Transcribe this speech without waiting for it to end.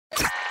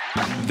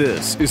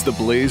This is the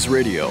Blaze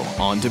Radio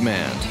on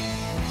demand.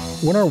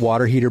 When our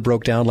water heater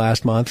broke down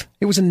last month,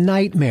 it was a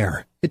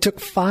nightmare. It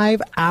took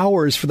 5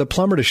 hours for the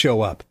plumber to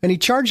show up, and he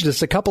charged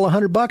us a couple of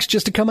 $100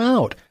 just to come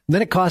out.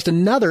 Then it cost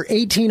another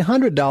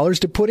 $1,800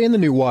 to put in the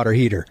new water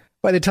heater.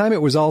 By the time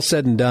it was all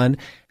said and done,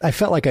 I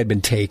felt like I'd been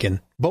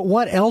taken. But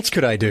what else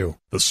could I do?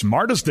 The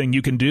smartest thing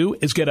you can do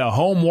is get a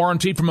home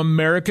warranty from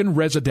American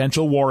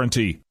Residential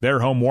Warranty.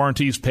 Their home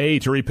warranties pay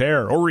to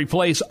repair or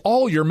replace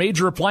all your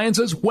major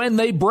appliances when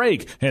they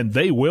break, and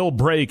they will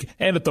break,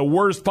 and at the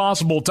worst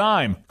possible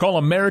time. Call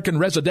American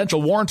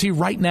Residential Warranty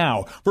right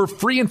now for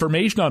free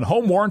information on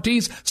home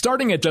warranties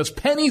starting at just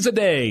pennies a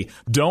day.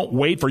 Don't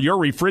wait for your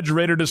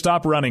refrigerator to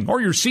stop running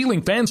or your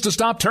ceiling fans to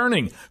stop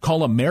turning.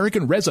 Call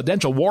American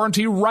Residential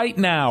Warranty right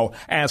now.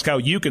 Ask how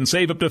you can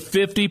save up to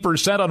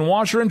 50% on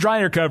washer and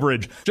dryer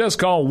coverage. Just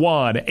call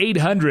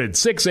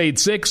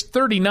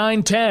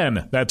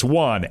 1-800-686-3910. That's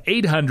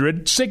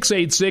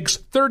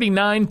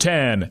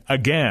 1-800-686-3910.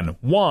 Again,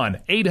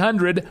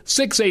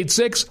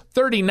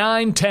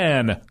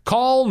 1-800-686-3910.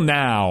 Call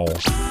now.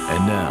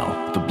 And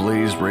now, the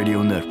Blaze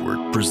Radio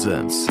Network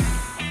presents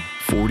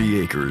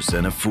 40 Acres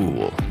and a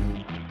Fool.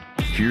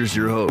 Here's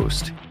your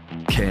host,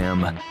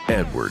 Cam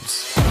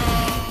Edwards.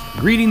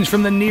 Greetings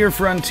from the near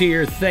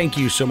frontier. Thank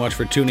you so much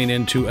for tuning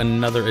in to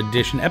another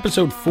edition,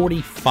 episode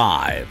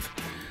 45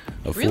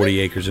 of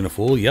 40 Acres and a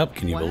Fool. Yep,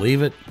 can you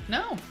believe it?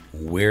 No.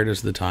 Where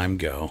does the time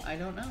go? I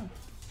don't know.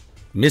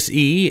 Miss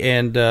E,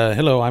 and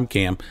hello, I'm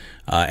Cam.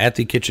 At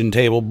the kitchen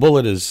table,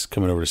 Bullet is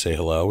coming over to say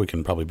hello. We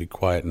can probably be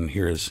quiet and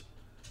hear his...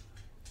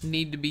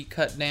 Need to be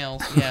cut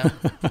nails, yeah.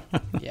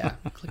 Yeah,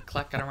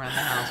 click-clacking around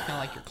the house, kind of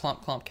like your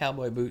clump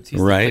cowboy boots.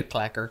 He's right. The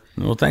click-clacker.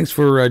 Well, thanks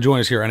for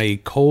joining us here on a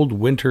cold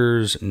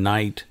winter's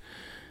night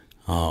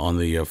on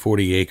the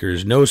 40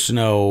 acres. No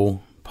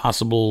snow,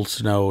 possible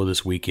snow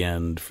this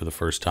weekend for the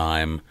first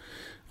time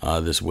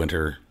this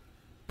winter.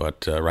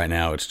 But right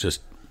now it's just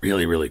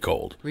really, really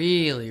cold.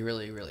 Really,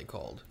 really, really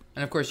cold.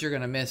 And, of course, you're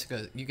going to miss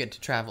because you get to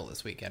travel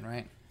this weekend,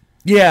 right?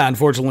 Yeah,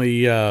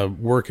 unfortunately,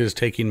 work is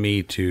taking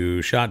me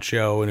to SHOT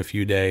Show in a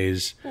few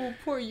days. Oh,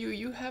 poor you.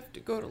 You have to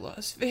go to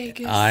Las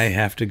Vegas. I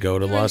have to go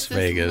to Las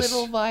Vegas.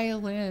 Little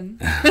violin.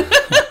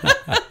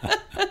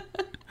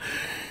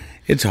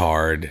 It's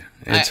hard.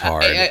 It's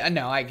hard. I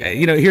know, I get it.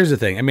 You know, here's the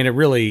thing. I mean, it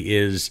really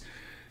is...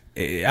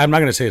 I'm not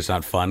going to say it's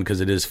not fun,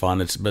 because it is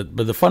fun. But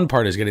the fun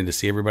part is getting to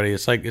see everybody.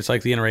 It's like the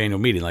NRA annual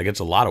meeting. Like,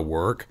 it's a lot of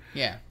work.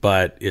 Yeah.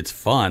 But it's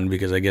fun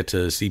because I get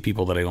to see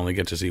people that I only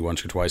get to see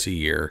once or twice a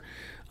year.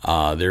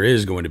 There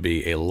is going to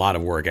be a lot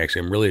of work.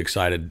 Actually, I'm really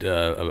excited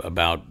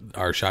about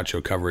our SHOT Show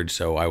coverage,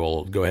 so I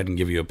will go ahead and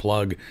give you a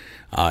plug.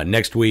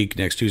 Next week,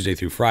 next Tuesday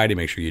through Friday,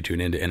 make sure you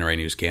tune in to NRA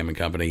News Cam and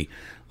Company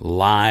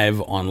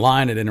live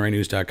online at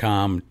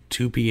nranews.com,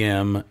 2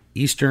 p.m.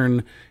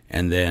 Eastern,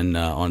 and then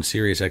on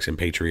SiriusXM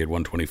Patriot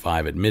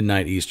 125 at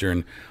midnight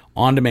Eastern,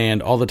 on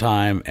demand all the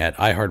time at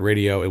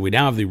iHeartRadio. And we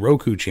now have the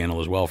Roku channel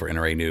as well for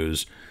NRA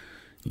News.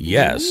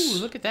 Yes. Ooh,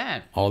 look at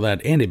that. All that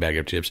and a bag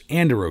of chips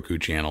and a Roku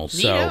channel.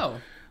 Neato.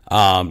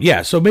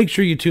 So, so make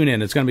sure you tune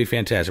in. It's going to be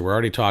fantastic. We're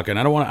already talking.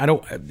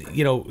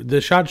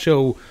 The SHOT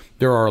Show,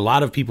 there are a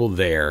lot of people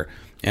there,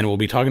 and we'll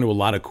be talking to a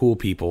lot of cool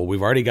people.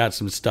 We've already got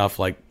some stuff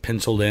like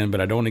penciled in,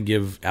 but I don't want to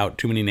give out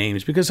too many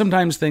names because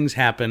sometimes things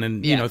happen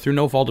and, through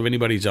no fault of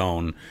anybody's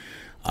own.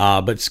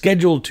 But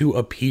scheduled to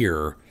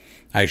appear,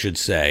 I should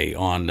say,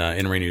 on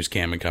NRA News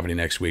Cam and Company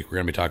next week. We're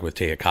going to be talking with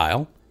Taya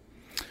Kyle,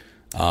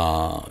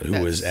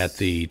 who was at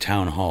the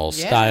Town Hall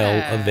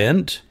style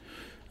event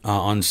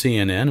on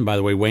CNN. And by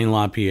the way, Wayne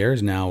LaPierre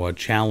has now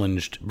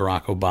challenged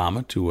Barack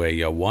Obama to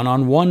a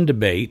one-on-one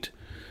debate,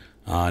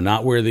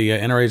 not where the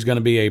NRA is going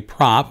to be a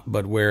prop,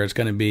 but where it's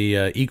going to be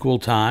equal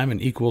time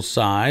and equal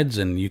sides.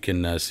 And you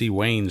can see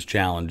Wayne's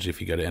challenge if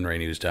you go to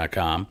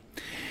nranews.com.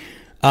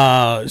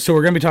 So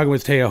we're going to be talking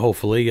with Taya,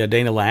 hopefully.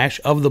 Dana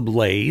Lash of The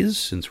Blaze,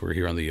 since we're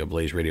here on the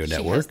Blaze Radio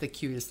Network. She has the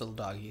cutest little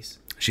doggies.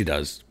 She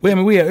does.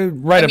 We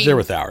up there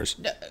with ours.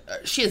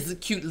 She has the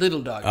cute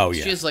little doggies. Oh,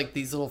 yeah. She has like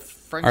these little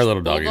French Our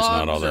little doggies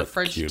not all that or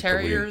French cute,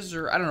 terriers,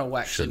 or I don't know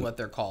what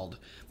they're called,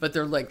 but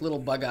they're like little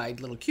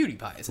bug-eyed little cutie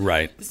pies.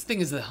 Right. This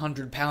thing is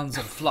 100 pounds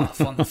of fluff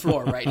on the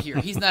floor right here.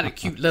 He's not a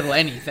cute little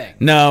anything.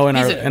 No,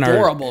 he's an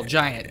adorable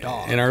giant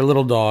dog. And our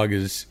little dog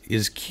is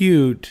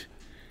cute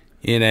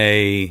in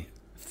a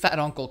fat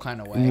uncle kind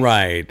of way.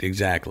 Right,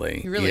 exactly.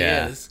 He really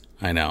is.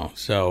 I know.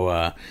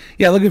 So,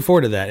 looking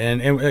forward to that.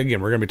 And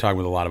again, we're going to be talking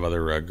with a lot of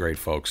other great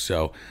folks.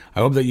 So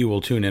I hope that you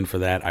will tune in for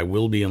that. I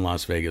will be in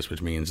Las Vegas,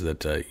 which means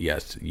that,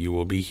 yes, you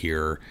will be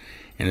here.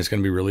 And it's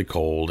going to be really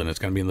cold. And it's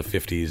going to be in the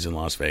 50s in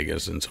Las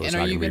Vegas. And so it's not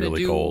going to be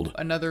really cold.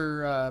 You're not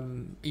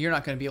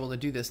going to be able to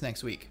do this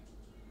next week.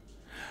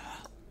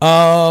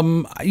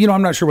 I'm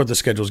not sure what the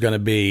schedule is going to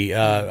be.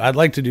 I'd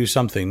like to do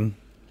something,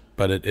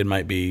 but it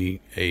might be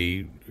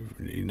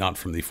not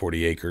from the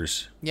 40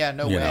 acres. Yeah,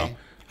 no way.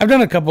 I've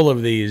done a couple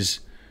of these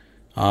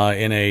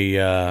in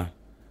a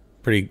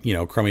pretty,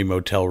 crummy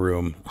motel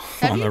room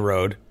on the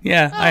road.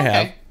 Yeah, I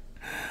have.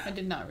 I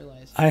did not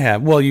realize. I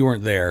have. Well, you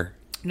weren't there.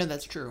 No,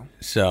 that's true.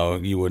 So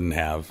you wouldn't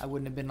have. I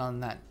wouldn't have been on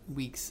that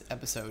week's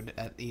episode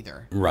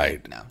either.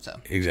 Right. No, so.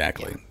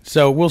 Exactly. Yeah.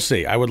 So we'll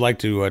see. I would like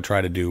to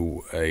try to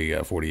do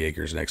a 40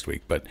 Acres next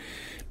week, but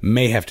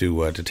may have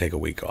to take a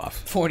week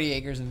off. 40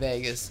 Acres in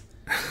Vegas.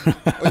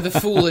 Or the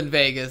Fool in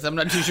Vegas. I'm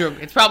not too sure.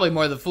 It's probably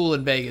more the Fool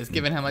in Vegas,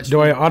 given how much... Do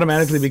I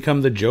automatically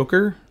become the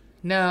Joker?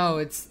 No,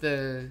 it's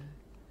the...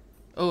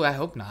 Oh, I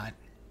hope not.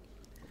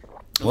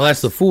 Well,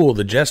 that's the Fool,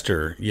 the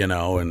Jester,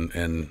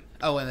 and...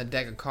 Oh, and the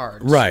deck of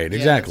cards. Right, yeah,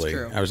 exactly.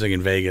 That's true. I was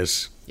thinking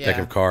Vegas, deck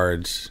of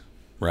cards,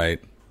 right?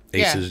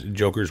 Aces,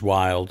 Joker's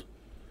wild.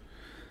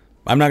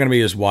 I'm not going to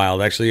be as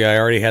wild. Actually, I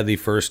already had the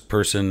first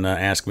person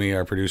ask me,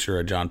 our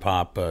producer, John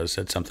Pop,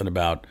 said something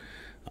about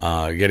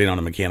getting on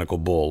a mechanical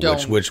bull,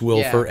 which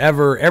will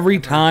forever, every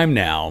time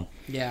now,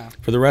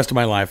 for the rest of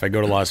my life, I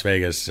go to Las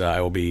Vegas, I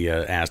will be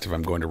asked if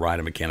I'm going to ride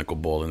a mechanical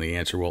bull, and the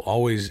answer will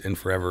always and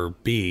forever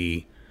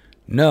be...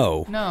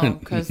 No,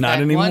 because not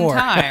that anymore. one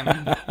time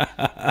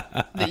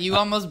that you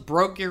almost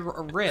broke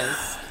your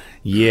wrist.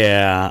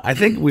 Yeah, I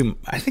think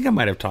I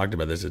might have talked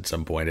about this at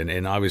some point,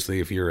 and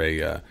obviously, if you're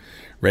a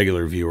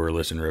regular viewer or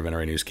listener of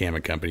NRA News Cam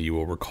and Company, you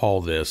will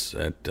recall this.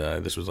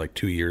 This was like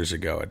 2 years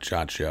ago at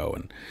SHOT Show,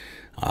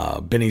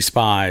 and Benny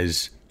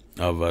Spies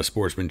of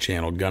Sportsman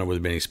Channel, Gun It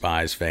with Benny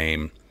Spies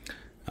fame.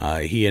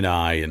 He and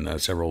I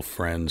and several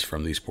friends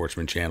from the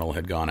Sportsman Channel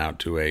had gone out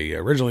to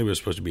originally it was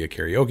supposed to be a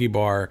karaoke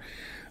bar.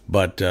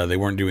 But they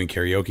weren't doing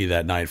karaoke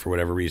that night for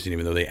whatever reason,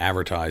 even though they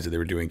advertised that they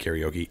were doing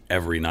karaoke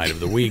every night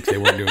of the week. They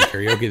weren't doing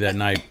karaoke that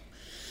night.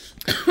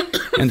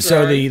 And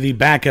so the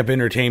backup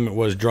entertainment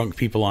was drunk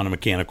people on a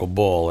mechanical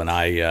bull, and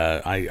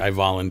I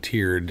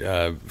volunteered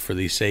for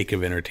the sake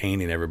of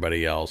entertaining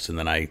everybody else. And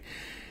then I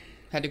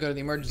had to go to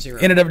the emergency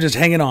room. Ended up just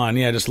hanging on,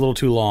 just a little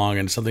too long,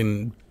 and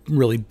something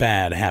really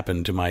bad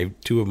happened to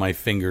two of my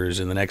fingers.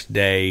 And the next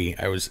day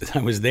I was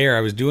there,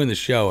 I was doing the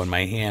show, and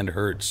my hand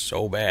hurt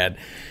so bad.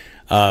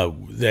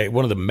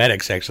 One of the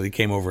medics actually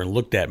came over and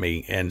looked at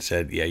me and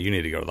said, "Yeah, you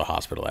need to go to the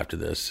hospital after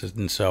this."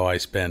 And so I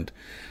spent,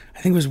 I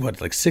think it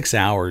was 6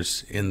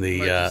 hours in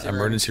the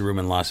emergency room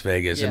in Las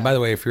Vegas. Yeah. And by the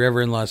way, if you're ever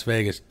in Las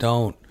Vegas,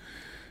 don't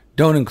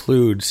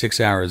include 6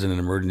 hours in an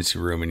emergency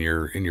room in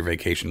your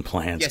vacation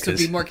plans. Yeah, so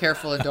be more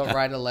careful and don't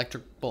ride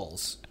electric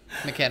bulls,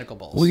 mechanical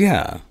bulls. Well,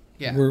 yeah.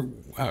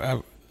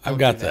 I've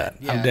got that.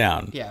 Yeah. I'm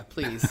down. Yeah,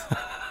 please.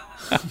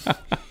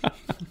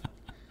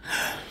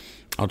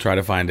 I'll try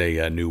to find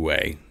a new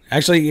way.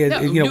 Actually,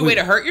 new way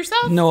to hurt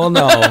yourself? No.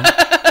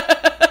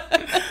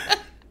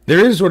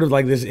 There is sort of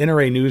like this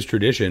NRA News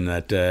tradition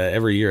that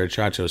every year at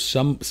SHOT Show,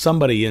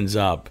 somebody ends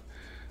up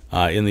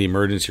in the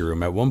emergency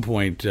room. At one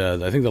point,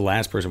 I think the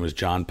last person was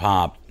John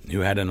Pop, who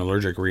had an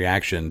allergic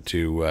reaction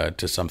to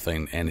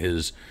something, and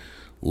his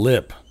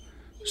lip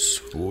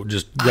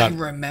just got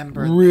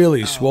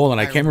really swollen.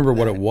 I can't remember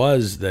what it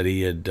was that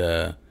he had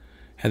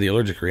the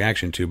allergic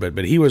reaction to,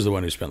 but he was the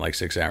one who spent like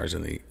 6 hours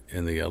in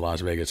the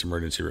Las Vegas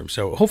emergency room.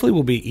 So hopefully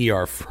we'll be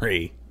ER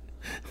free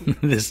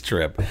this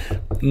trip.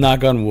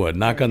 Knock on wood.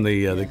 Knock on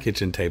the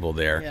kitchen table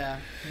there. Yeah,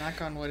 knock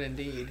on wood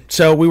indeed.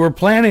 So we were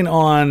planning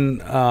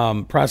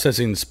on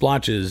processing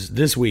splotches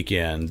this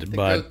weekend,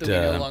 but goat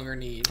that we no longer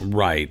need.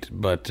 Right,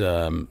 but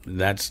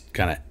that's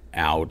kind of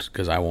out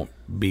because I won't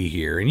be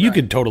here, and you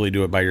could totally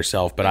do it by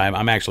yourself. But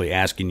I'm actually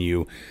asking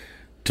you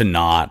to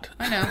not,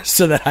 I know,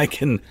 so that I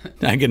can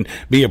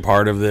be a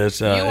part of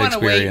this you want experience.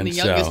 To wait, and the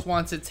youngest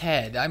wants its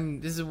head.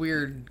 This is a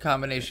weird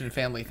combination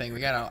family thing.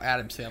 We got an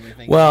Addams family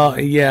thing. Well,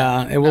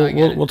 yeah, and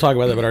we'll talk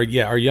about that. But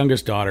our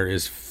youngest daughter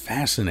is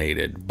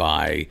fascinated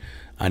by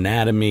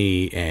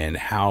anatomy and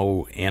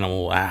how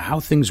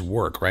things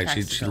work. Right,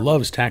 she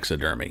loves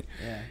taxidermy.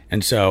 Yeah.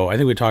 And so I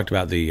think we talked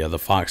about the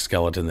fox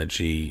skeleton that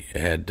she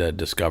had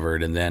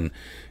discovered, and then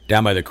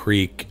down by the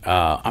creek,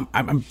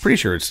 I'm pretty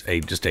sure it's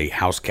just a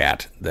house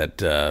cat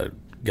that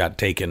got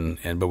taken,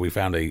 but we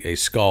found a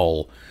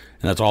skull,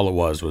 and that's all it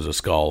was a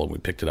skull, and we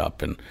picked it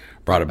up and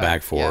brought it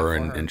back for her,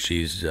 and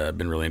she's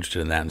been really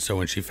interested in that. And so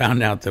when she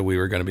found out that we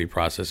were going to be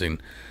processing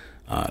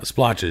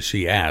splotches,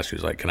 she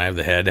was like, "Can I have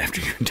the head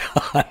after you're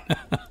done?"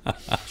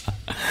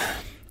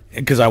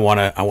 Because I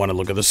want to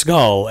look at the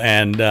skull,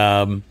 and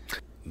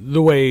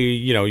the way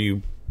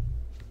you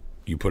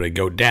put a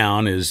goat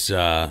down is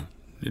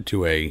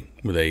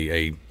with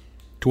a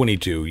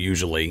 22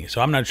 usually. So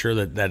I'm not sure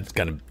that that's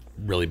going to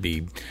really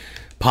be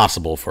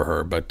possible for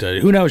her, but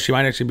who knows? She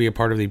might actually be a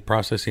part of the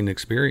processing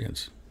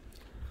experience.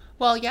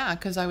 Well, yeah,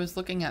 because I was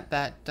looking at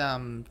that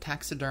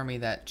taxidermy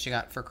that she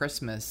got for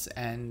Christmas,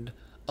 and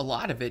a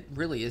lot of it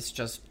really is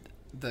just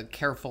the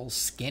careful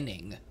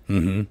skinning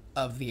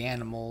of the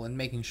animal and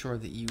making sure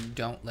that you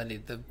don't let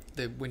it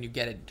when you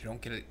get it, you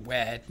don't get it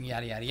wet and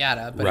yada yada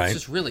yada. But it's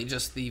just really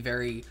just the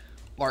very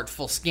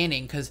artful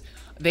skinning, because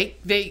they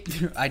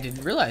I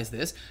didn't realize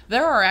this.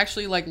 There are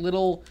actually like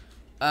little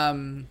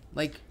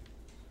like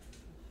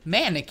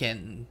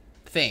mannequin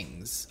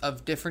things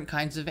of different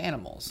kinds of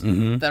animals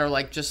that are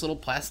like just little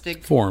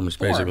plastic forms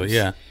basically,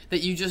 yeah.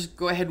 That you just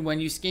go ahead, when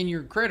you skin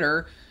your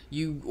critter,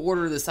 you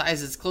order the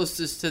size that's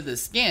closest to the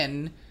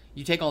skin,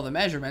 you take all the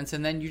measurements,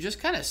 and then you just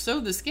kind of sew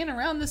the skin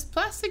around this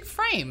plastic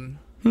frame.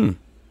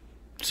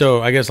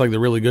 So I guess like the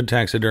really good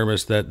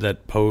taxidermists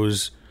that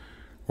pose,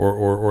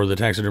 or the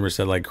taxidermists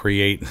that like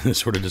create this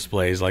sort of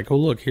displays, like, oh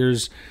look,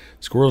 here's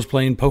squirrels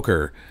playing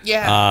poker.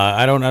 Yeah.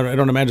 I don't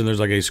imagine there's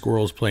like a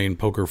squirrels playing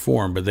poker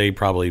form, but they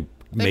probably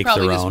make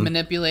probably their just own.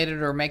 manipulate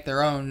it or make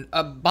their own.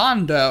 A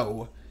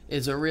bondo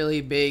is a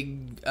really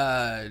big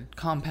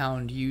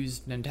compound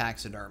used in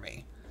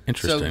taxidermy.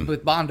 Interesting. So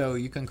with bondo,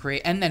 you can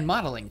create, and then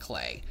modeling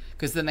clay,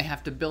 because then they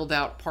have to build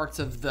out parts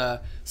of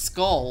the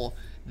skull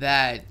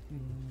that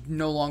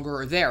no longer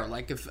are there.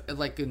 Like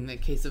in the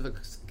case of a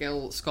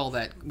skull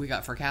that we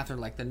got for Catherine,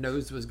 like the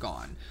nose was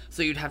gone,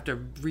 so you'd have to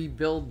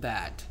rebuild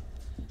that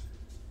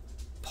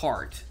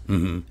part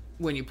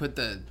when you put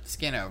the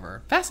skin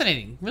over.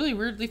 Fascinating, really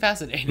weirdly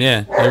fascinating.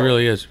 Yeah, it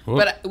really is.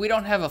 Whoop. But we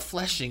don't have a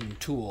fleshing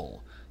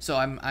tool. So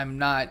I'm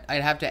not.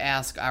 I'd have to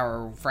ask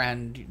our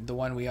friend, the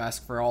one we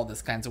ask for all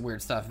this kinds of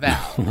weird stuff,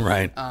 Val.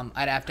 Right.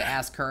 I'd have to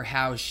ask her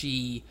how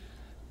she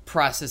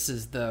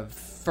processes the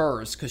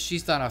furs, because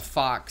she's done a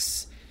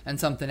fox and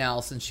something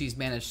else, and she's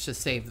managed to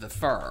save the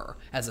fur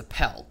as a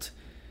pelt,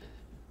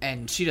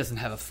 and she doesn't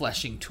have a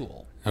fleshing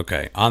tool.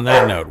 Okay. On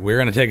that note, we're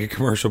going to take a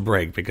commercial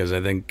break because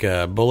I think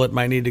Bullet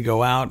might need to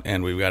go out,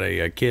 and we've got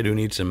a kid who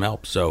needs some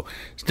help. So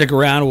stick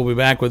around. We'll be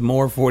back with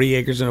more 40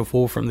 Acres and a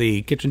Fool from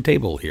the kitchen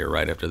table here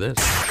right after this.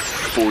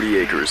 40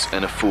 Acres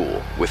and a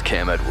Fool with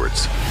Cam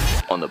Edwards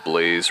on the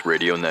Blaze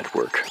Radio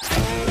Network.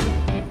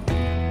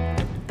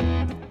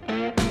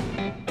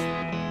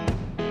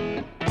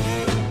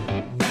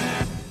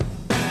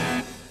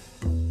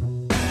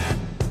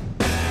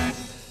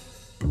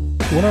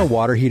 When our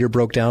water heater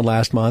broke down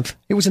last month,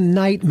 it was a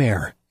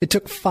nightmare. It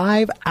took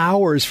 5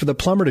 hours for the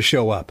plumber to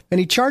show up,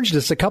 and he charged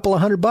us a couple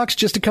of $100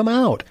 just to come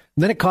out.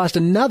 And then it cost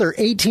another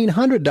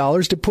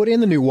 $1,800 to put in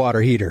the new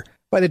water heater.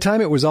 By the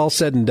time it was all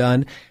said and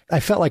done,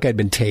 I felt like I'd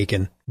been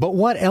taken. But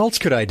what else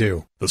could I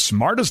do? The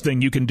smartest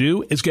thing you can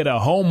do is get a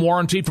home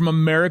warranty from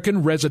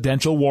American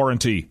Residential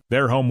Warranty.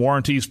 Their home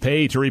warranties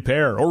pay to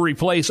repair or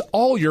replace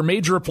all your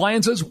major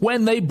appliances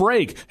when they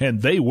break,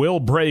 and they will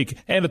break,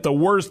 and at the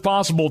worst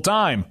possible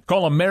time.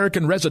 Call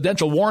American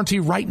Residential Warranty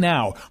right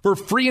now for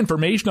free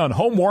information on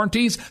home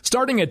warranties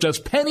starting at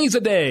just pennies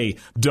a day.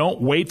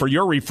 Don't wait for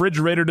your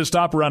refrigerator to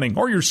stop running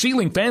or your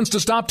ceiling fans to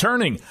stop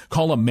turning.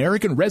 Call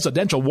American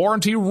Residential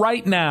Warranty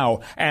right now.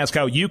 Ask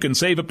how you can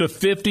save up to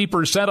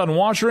 50% on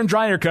washer and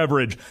dryer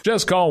coverage.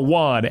 Just call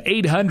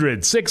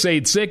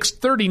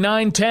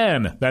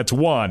 1-800-686-3910. That's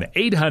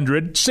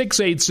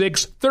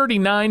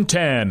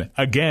 1-800-686-3910.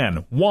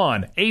 Again,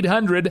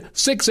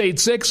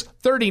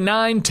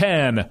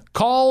 1-800-686-3910.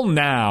 Call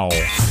now.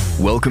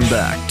 Welcome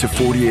back to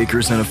 40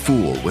 Acres and a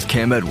Fool with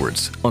Cam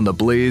Edwards on the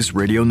Blaze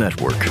Radio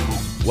Network.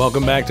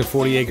 Welcome back to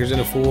 40 Acres and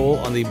a Fool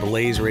on the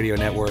Blaze Radio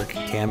Network.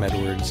 Cam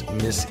Edwards,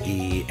 Miss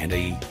E, and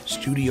a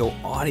studio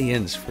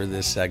audience for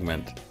this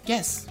segment.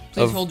 Yes.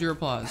 Please hold your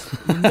applause.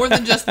 More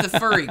than just the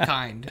furry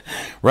kind.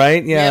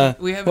 Right? Yeah.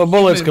 We have well, a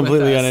Bullet's human with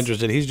completely us.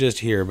 uninterested. He's just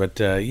here. But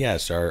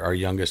yes, our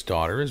youngest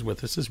daughter is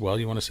with us as well.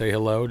 You want to say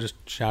hello? Just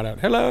shout out,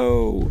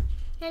 hello.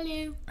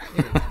 Hello.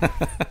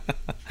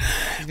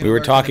 We were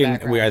talking.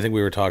 I think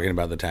we were talking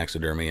about the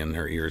taxidermy, and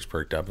her ears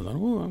perked up, and thought,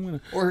 "Oh, I'm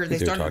gonna." Or they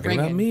were started talking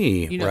ringing. about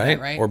me, You know right?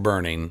 that, right? Or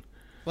burning.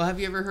 Well, have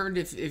you ever heard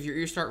if your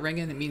ears start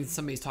ringing, it means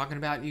somebody's talking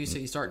about you, so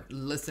you start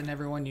listening to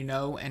everyone you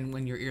know, and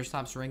when your ear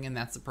stops ringing,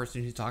 that's the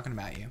person who's talking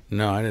about you.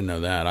 No, I didn't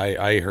know that.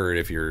 I heard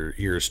if your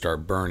ears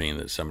start burning,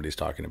 that somebody's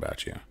talking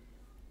about you.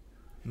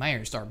 My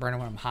ears start burning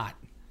when I'm hot.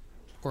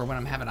 Or when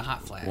I'm having a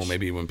hot flash. Well,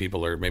 maybe when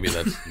people are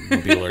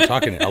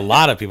talking. A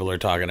lot of people are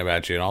talking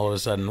about you, and all of a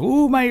sudden,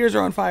 ooh, my ears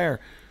are on fire.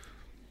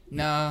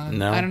 No,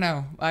 No? I don't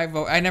know.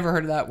 I never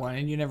heard of that one,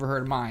 and you never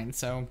heard of mine.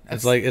 So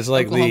It's like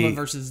Oklahoma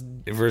versus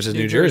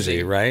New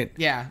Jersey, right?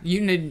 Yeah, you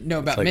need to know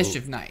about like-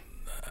 Mischief Night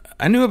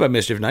I knew about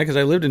Mischief Night because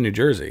I lived in New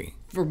Jersey.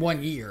 for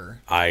 1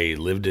 year. I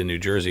lived in New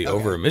Jersey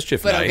over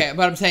Mischief But Night. okay,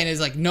 what I'm saying is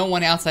like no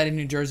one outside of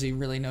New Jersey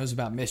really knows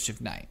about Mischief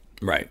Night.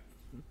 Right.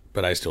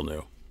 But I still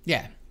knew.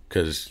 Yeah,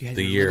 Because You had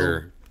the your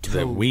year little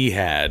that toe. we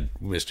had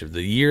Mischief,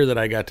 the year that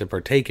I got to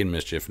partake in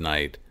Mischief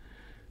Night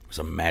was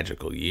a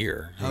magical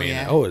year. I mean,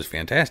 yeah? it was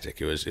fantastic.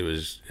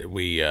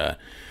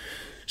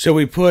 So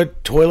we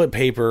put toilet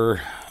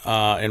paper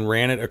and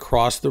ran it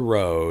across the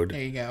road.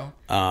 there you go.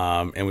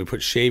 And we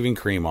put shaving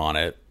cream on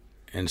it.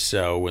 And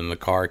so when the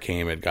car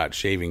came, it got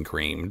shaving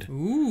creamed.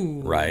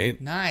 Ooh, Right?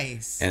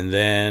 nice. And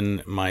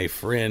then my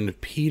friend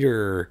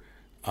Peter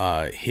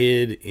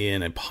hid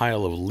in a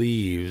pile of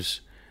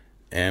leaves.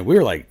 And we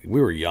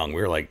were young.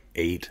 We were like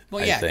 8,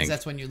 Well, I yeah, because think.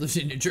 that's when you lived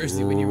in New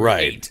Jersey when you were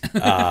Right. 8.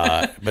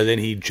 But then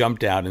he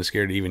jumped out and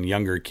scared even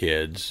younger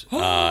kids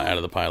out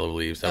of the pile of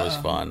leaves. That was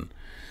fun.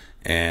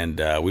 And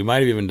we might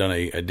have even done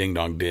a ding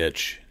dong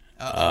ditch.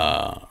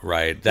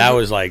 Right.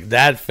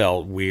 That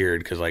felt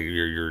weird because like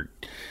you're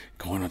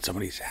going on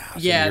somebody's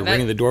house. Yeah, And you're that-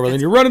 ringing the doorbell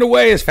and you're running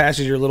away as fast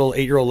as your little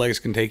 8-year-old legs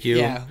can take you.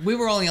 Yeah, we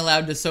were only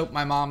allowed to soap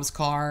my mom's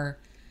car.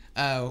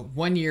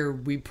 1 year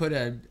we put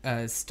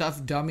a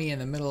stuffed dummy in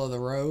the middle of the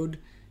road,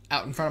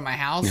 out in front of my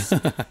house,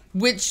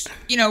 which,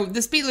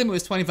 the speed limit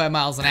was 25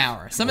 miles an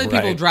hour. Some of the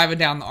people Right. driving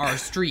down our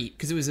street,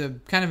 because it was a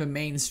kind of a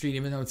main street,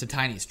 even though it's a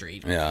tiny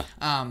street. Yeah.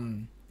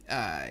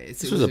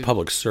 This was a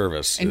public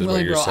service. in is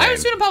what you're Willingboro. saying. I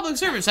was doing a public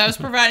service. I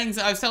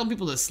was telling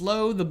people to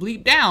slow the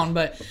bleep down,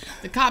 but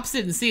the cops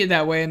didn't see it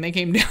that way, and they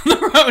came down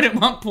the road at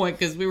one point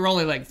because we were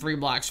only like 3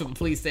 blocks from the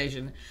police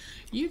station.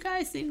 You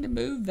guys need to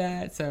move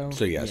that. So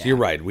yes, yeah. you're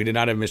right. We did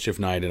not have Mischief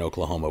Night in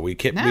Oklahoma. We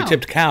No,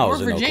 tipped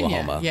cows or in Virginia.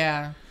 Oklahoma.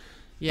 Yeah.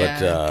 But,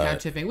 Cow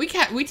tipping. We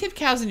tip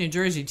cows in New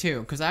Jersey too,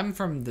 because I'm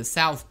from the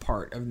south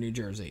part of New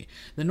Jersey.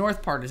 The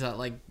north part is at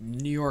like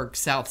New York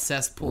South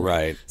Cesspool.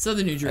 Right.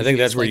 Southern New Jersey. I think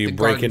that's is where like you the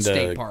break Garden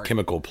State into part.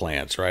 chemical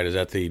plants, right? Is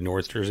that the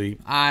North Jersey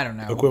I don't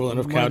know. equivalent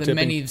of One cow of the tipping?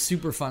 many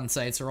super fun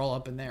sites are all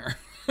up in there.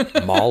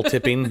 mall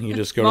tipping? You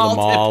just go to Mall the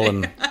mall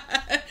tipping.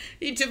 and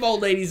You tip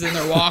old ladies in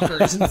their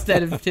walkers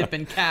instead of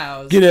tipping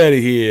cows. get out of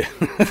here.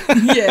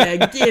 Yeah,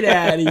 get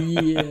out of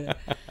here.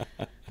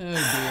 Oh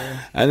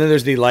dear. And then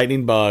there's the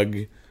lightning bug.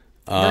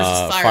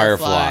 Versus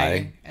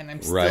Firefly, and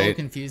I'm still right.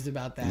 confused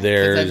about that. 'Cause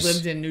There's- I've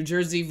lived in New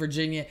Jersey,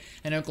 Virginia,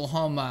 and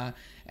Oklahoma,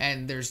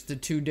 and there's the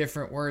 2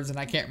 different words, and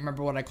I can't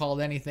remember what I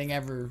called anything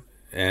ever.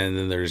 And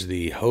then there's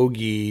the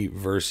hoagie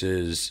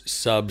versus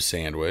sub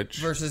sandwich.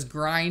 Versus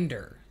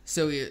grinder.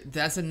 So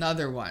that's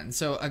another one.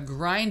 So a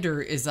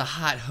grinder is a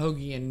hot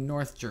hoagie in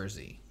North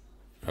Jersey,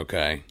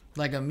 Okay.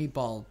 like a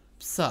meatball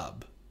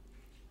sub.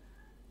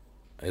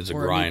 It's a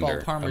Or grinder.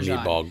 a meatball parmesan.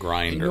 meatball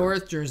grinder. In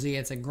North Jersey,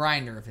 it's a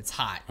grinder if it's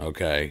hot.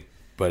 Okay.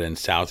 But in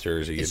South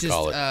Jersey, you'd It's just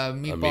call it a a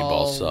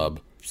meatball sub.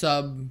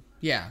 Sub,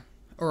 yeah.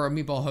 Or a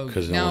meatball hoagie.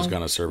 Because no one's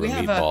going to serve a we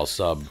have meatball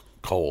sub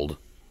cold.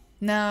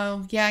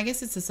 No, yeah, I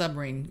guess it's a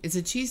submarine. It's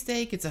a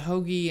cheesesteak, it's a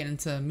hoagie, and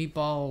it's a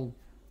meatball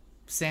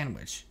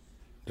sandwich.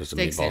 Just a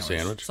Steak meatball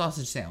sandwich?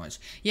 Sausage sandwich.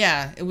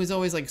 Yeah, it was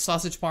always like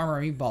sausage parm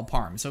or meatball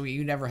parm, so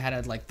you never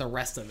had like the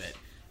rest of it.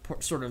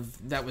 Sort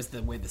of, that was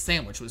the way the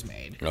sandwich was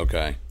made.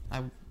 Okay.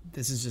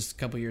 This is just a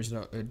couple years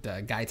ago at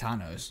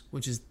Gaetano's,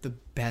 which is the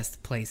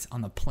best place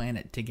on the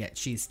planet to get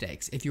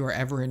cheesesteaks. If you are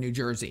ever in New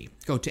Jersey,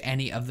 go to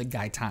any of the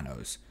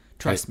Gaetano's.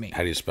 Trust me.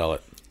 How do you spell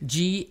it?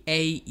 Gaetanos.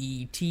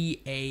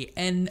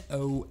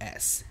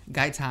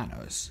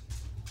 Gaetano's.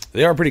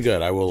 They are pretty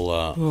good, I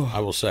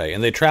will say.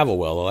 And they travel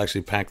well. They'll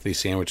actually pack these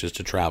sandwiches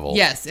to travel.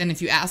 Yes, and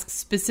if you ask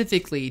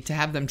specifically to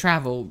have them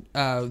travel,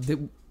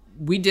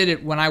 we did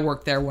it when I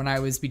worked there when I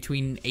was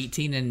between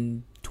 18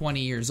 and 20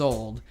 years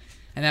old,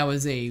 and that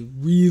was a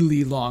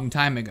really long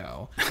time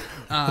ago.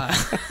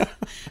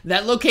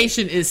 That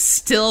location is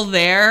still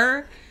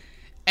there,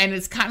 and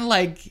it's kind of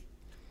like,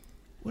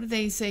 what do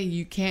they say?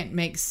 You can't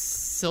make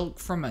silk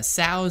from a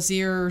sow's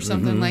ear or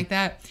something like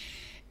that.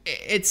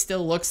 It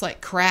still looks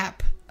like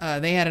crap.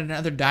 They had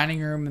another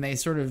dining room, and they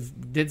sort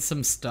of did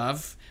some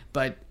stuff,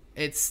 but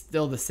it's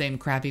still the same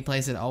crappy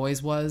place it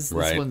always was.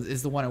 Right. This one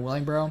is the one in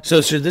Willingboro.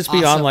 So should this be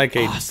on Awesome, like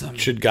a... awesome.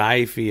 Should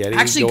Guy Fieri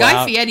Actually, go Guy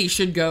out? Fieri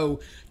should go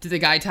to the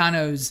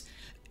Gaetano's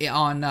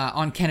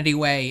on Kennedy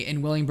Way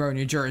in Willingboro,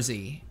 New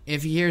Jersey.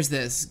 If he hears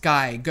this,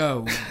 Guy,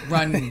 go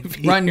run,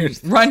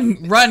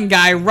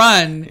 Guy,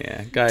 run.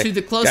 Yeah, Guy, to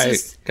the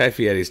closest. Guy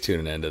Fieri's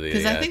tuning into the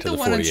 'Cause I think to the the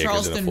one on 40 Acres in a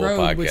Charleston Fool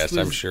Road, which podcast.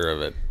 I'm was- sure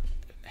of it.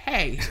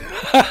 Hey,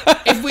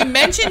 if we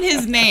mention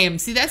his name,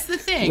 see, that's the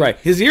thing. Right,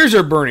 his ears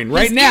are burning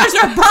right His now. ears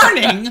are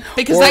burning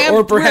because Or- I am,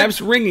 or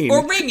perhaps ringing.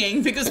 or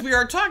ringing because we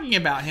are talking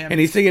about him. And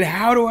he's thinking,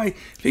 how do I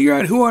figure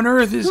out who on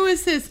earth is... Who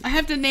is this? I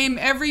have to name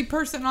every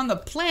person on the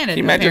planet.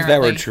 Imagine if that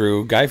were apparently.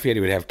 true. Guy Fieri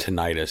would have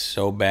tinnitus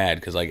so bad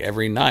because, like,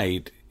 every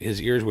night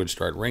his ears would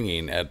start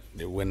ringing at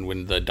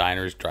when the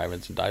Diners,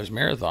 Drive-Ins, and Dives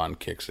marathon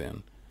kicks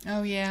in.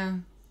 Oh yeah.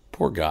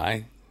 Poor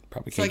guy.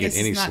 Probably So I can't get guess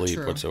any it's not sleep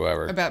true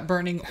whatsoever. about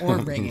burning or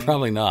ringing.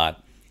 Probably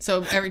not.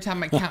 So every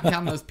time I count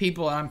down those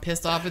people and I'm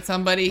pissed off at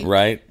somebody,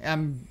 Right.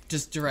 I'm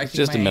just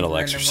directing. It's just my a mental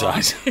anger in the wrong-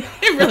 exercise.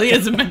 It really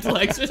is a mental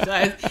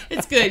exercise.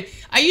 It's good.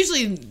 I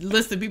usually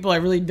list the people I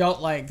really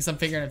don't like because I'm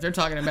figuring if they're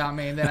talking about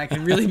me, then I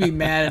can really be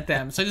mad at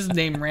them. So I just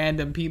name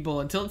random people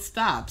until it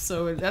stops.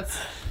 So that's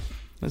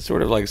It's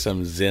sort of like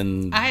some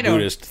Zen I don't-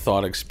 Buddhist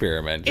thought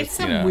experiment. it's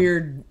Just, some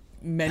weird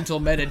mental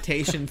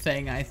meditation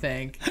thing. I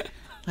think.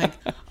 Like,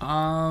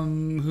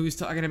 who's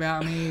talking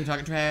about me?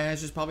 Talking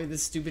trash? It's probably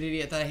this stupid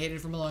idiot that I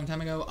hated from a long time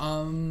ago.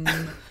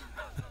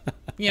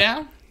 You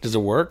know, Does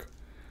it work?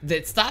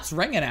 that stops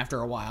ringing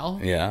after a while.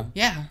 Yeah.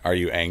 Yeah. Are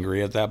you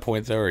angry at that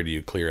point, though, or do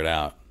you clear it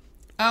out?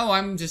 Oh,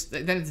 I'm just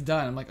then it's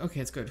done. I'm like,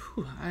 okay, it's good.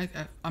 Whew,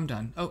 I'm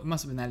done. Oh, it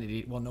must have been that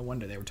idiot. Well, no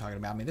wonder they were talking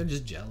about me. They're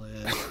just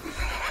jealous.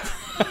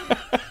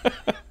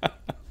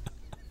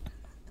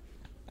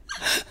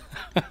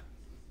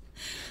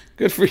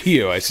 Good for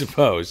you, I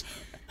suppose.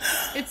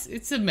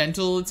 It's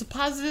a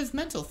positive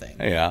mental thing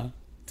Yeah.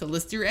 to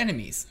list your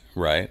enemies.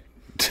 Right.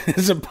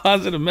 It's a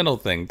positive mental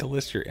thing to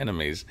list your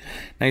enemies.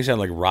 Now you sound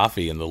like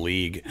Rafi in the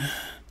league.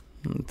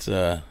 It's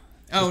Oh,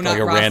 just not like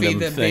a Rafi, random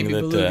the thing baby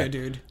that, beluga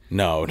dude.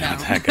 No, not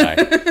that guy.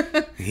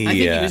 I think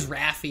he was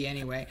Raffy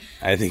anyway.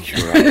 I think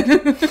you're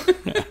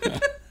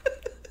right.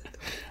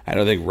 I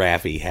don't think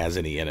Raffy has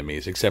any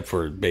enemies except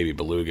for Baby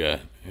Beluga,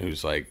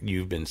 who's like,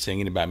 you've been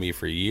singing about me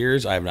for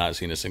years. I have not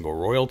seen a single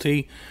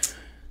royalty.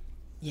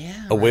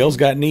 Yeah. A whale's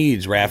got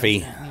needs,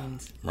 Raffi.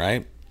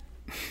 Right?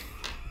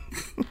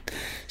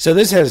 So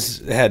this has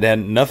had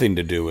nothing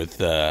to do with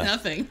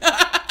Nothing.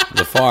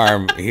 the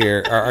farm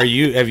here.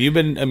 Have you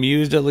been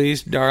amused at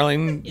least,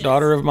 darling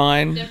daughter of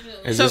mine?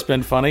 Definitely. Has this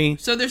been funny?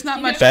 So there's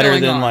not much Better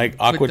going than on like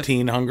Aqua with the-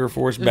 Teen Hunger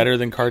Force? Better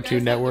than Cartoon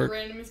You guys have Network? the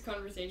randomest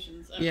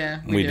conversations. Yeah,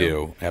 We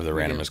do have the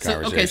randomest So,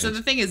 conversations. okay, so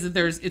the thing is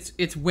that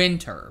it's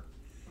winter.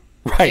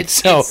 right.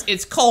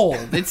 It's cold.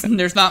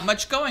 There's not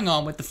much going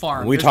on with the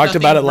farm. We There's talked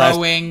about it last.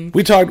 growing.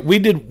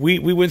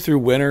 We went through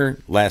winter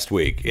last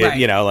week. Right.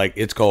 Like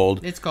it's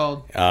cold. It's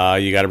cold.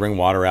 You got to bring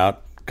water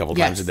out a couple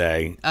times a Yes.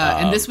 day.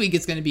 And this week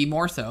it's going to be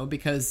more so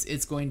because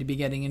it's going to be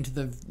getting into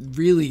the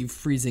really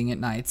freezing at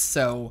nights.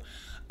 So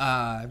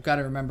I've got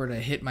to remember to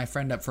hit my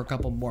friend up for a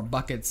couple more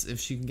buckets if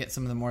she can get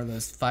some of the more of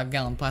those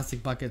 5-gallon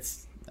plastic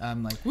buckets.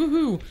 I'm like,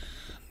 woohoo!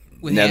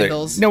 With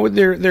handles.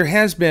 There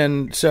has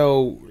been.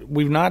 So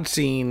we've not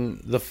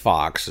seen the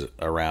fox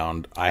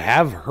around. I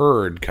have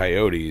heard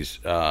coyotes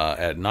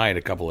at night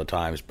a couple of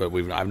times, but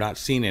I've not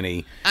seen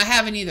any. I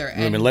haven't either.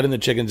 We've And been letting the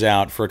chickens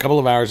out for a couple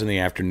of hours in the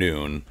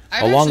afternoon,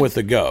 I've along actually- with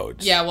the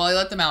goats. yeah, well, I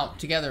let them out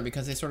together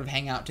because they sort of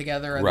hang out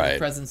together, and Right. the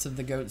presence of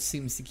the goats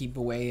seems to keep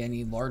away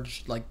any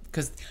large,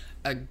 because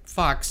a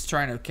fox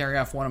trying to carry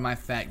off one of my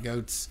fat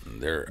goats,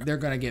 they're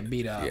gonna get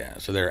beat up. Yeah,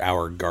 so they're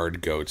our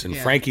guard goats, and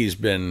Yeah. Frankie's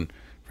been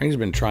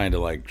trying to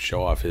like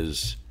show off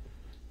his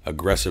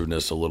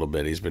aggressiveness a little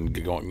bit. He's been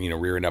going,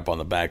 rearing up on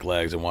the back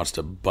legs and wants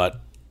to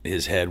butt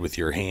his head with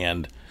your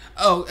hand.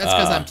 Oh, that's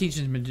because I'm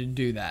teaching him to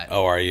do that.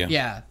 Oh, are you?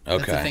 Yeah,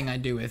 that's the Okay. thing I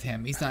do with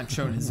him. He's not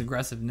showing his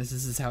aggressiveness.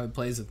 This is how he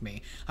plays with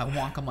me. I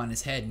wonk him on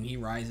his head, and he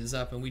rises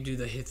up, and we do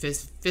the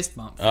fist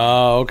bump.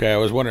 Oh, okay. I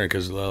was wondering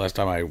because the last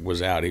time I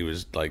was out, he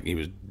was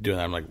doing that.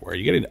 I'm like, are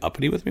you getting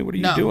uppity with me? What are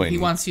you no, doing? he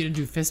wants you to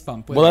do fist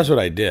bump with Well, him. that's what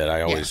I did.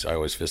 I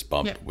always fist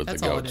bumped Yeah, with the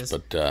that's all it goats. is.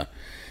 But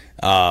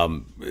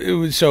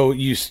so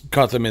you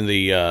caught them in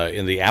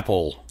the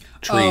apple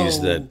trees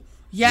Oh, that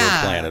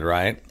yeah. were planted,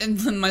 right? And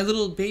then my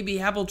little baby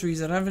apple trees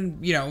that I haven't,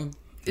 it's going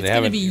to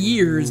haven't- be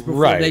years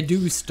before right. they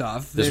do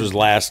stuff. This They're- was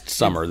last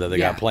summer that they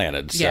got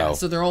planted. So. Yeah,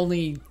 so they're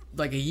only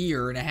like a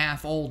year and a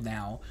half old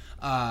now.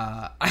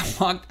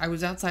 I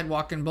was outside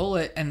walking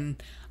Bullet,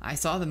 and I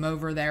saw them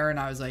over there, and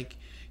I was like,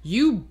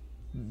 "You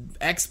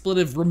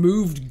expletive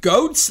removed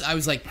goats!" I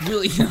was like,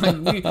 really,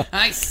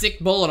 I sick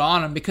Bullet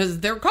on them because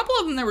there were a couple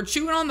of them that were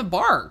chewing on the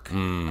bark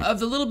of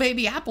the little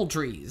baby apple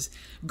trees.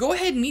 Go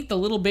ahead and eat the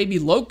little baby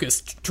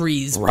locust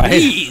trees, Right.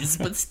 please,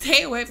 but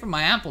stay away from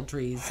my apple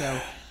trees. So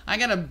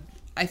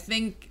I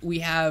think we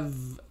have,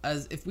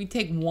 if we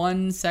take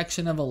one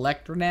section of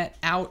Electronet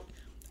out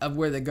of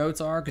where the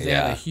goats are, because they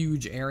have Yeah. a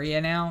huge area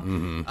now,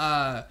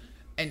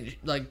 and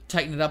like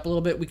tighten it up a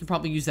little bit, we could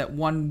probably use that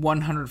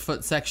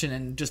 100-foot section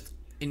and just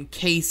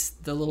encase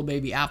the little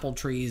baby apple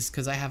trees,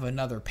 because I have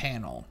another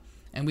panel,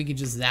 and we can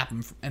just zap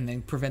them and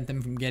then prevent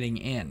them from getting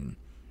in.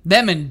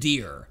 Them and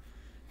deer.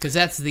 Because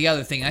that's the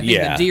other thing. I think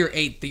Yeah. the deer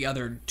ate the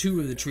other two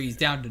of the trees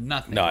down to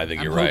nothing. No, I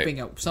think you're right.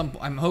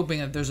 I'm hoping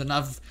that there's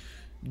enough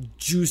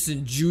juice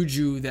and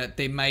juju that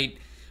they might,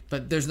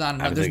 but there's not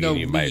enough. There's no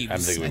leaves. I'm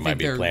thinking we might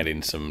be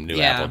planting some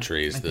new apple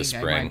trees this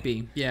spring. I might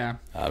be. Yeah.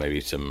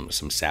 Maybe some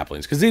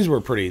saplings, because these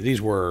were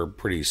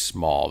pretty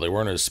small. They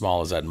weren't as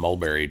small as that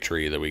mulberry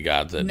tree that we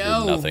got that No.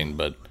 did nothing,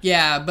 but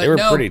Yeah, but they were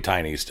no, pretty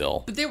tiny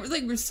still. But they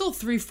were still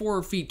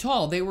 3-4 feet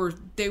tall. They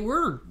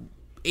were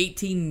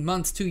 18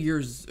 months, 2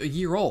 years, a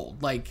year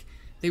old. Like,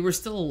 they were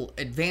still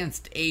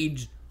advanced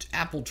aged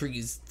apple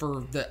trees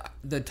for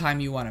the time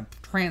you want to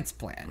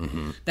transplant.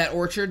 Mm-hmm. That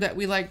orchard that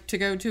we like to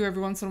go to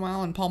every once in a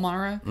while in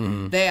Palmyra,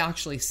 they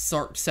actually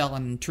start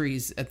selling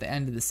trees at the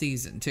end of the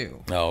season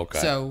too. Oh, okay.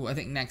 So I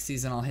think next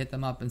season I'll hit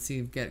them up and see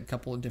if get a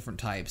couple of different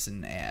types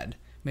and add.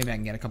 Maybe I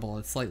can get a couple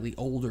of slightly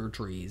older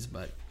trees,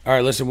 but All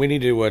right, listen, we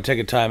need to take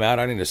a time out.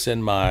 I need to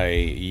send my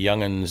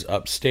youngins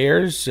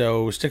upstairs,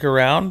 so stick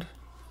around.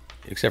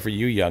 Except for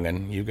you,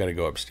 youngin, you've got to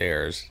go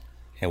upstairs,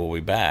 and we'll be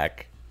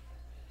back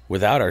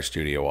without our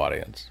studio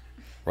audience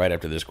right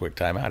after this quick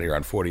time out here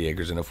on 40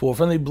 Acres and a Fool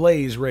from the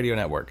Blaze Radio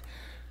Network.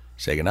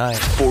 Say goodnight.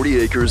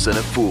 40 Acres and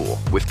a Fool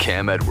with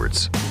Cam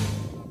Edwards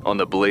on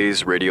the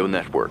Blaze Radio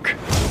Network.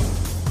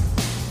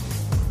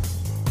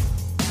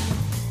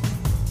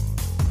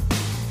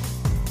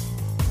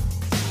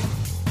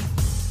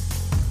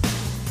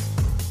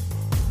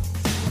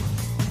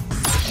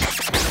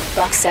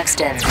 Buck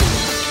Sexton.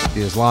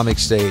 The Islamic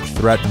State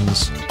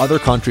threatens other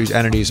countries,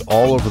 entities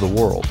all over the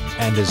world.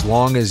 And as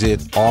long as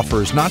it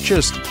offers not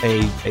just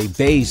a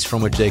base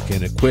from which they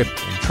can equip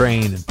and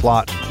train and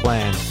plot and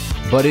plan,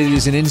 but it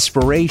is an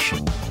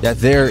inspiration that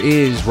there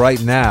is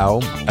right now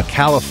a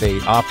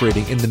caliphate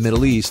operating in the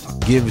Middle East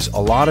gives a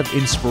lot of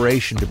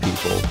inspiration to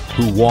people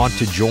who want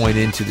to join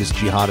into this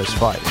jihadist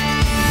fight.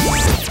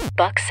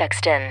 Buck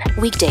Sexton.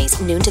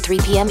 Weekdays, noon to 3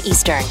 p.m.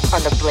 Eastern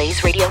on the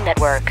Blaze Radio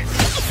Network.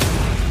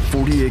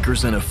 40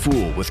 Acres and a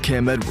Fool with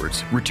Cam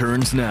Edwards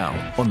returns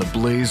now on the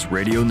Blaze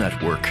Radio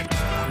Network.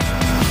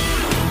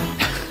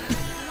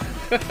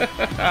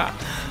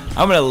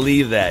 I'm going to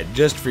leave that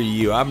just for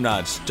you. I'm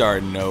not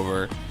starting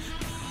over.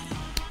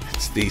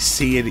 It's the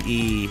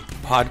C&E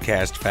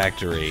podcast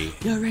factory.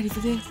 Y'all ready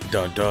for this?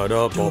 Dun, dun,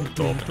 dun, dun,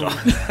 dun, dun.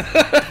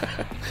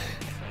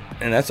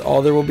 And that's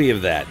all there will be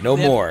of that. No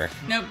more.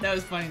 Nope, that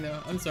was funny though.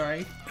 I'm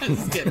sorry. I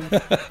was getting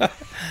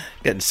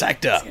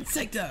psyched up.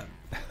 psyched up.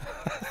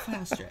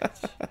 Final stretch.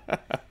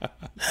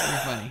 Very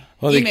funny.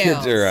 Well, Emails, the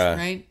kids are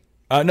right?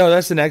 No,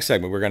 that's the next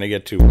segment. We're going to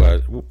get to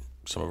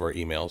some of our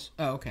emails.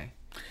 Oh, okay.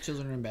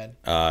 Children are in bed.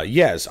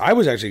 Yes, I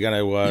was actually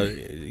going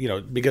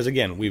to, because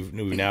again, we've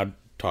now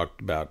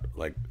talked about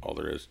like all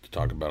there is to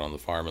talk about on the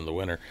farm in the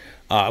winter.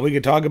 We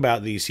could talk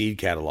about the seed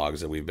catalogs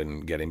that we've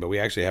been getting, but we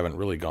actually haven't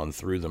really gone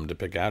through them to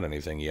pick out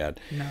anything yet.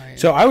 No,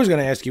 so I was going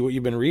to ask you what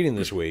you've been reading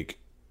this week.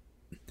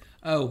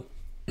 Oh,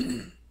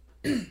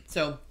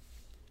 so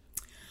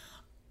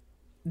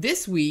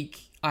this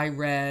week I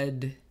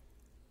read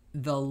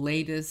the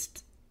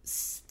latest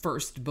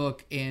first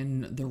book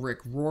in the Rick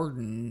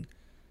Riordan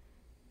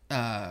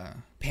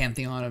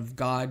pantheon of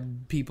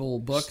God people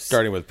books,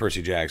 starting with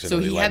Percy Jackson. So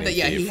he had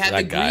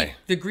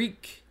the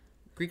Greek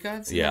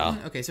gods. Yeah.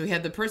 Okay, so he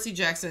had the Percy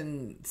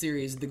Jackson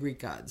series, the Greek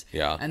gods.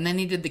 Yeah. And then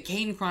he did the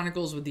Kane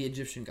Chronicles with the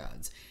Egyptian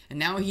gods, and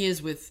now he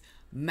is with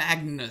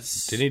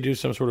Magnus. Did he do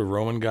some sort of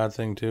Roman god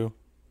thing too?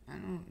 I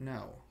don't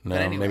know. No,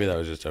 anyway, maybe that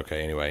was just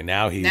okay. Anyway,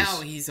 now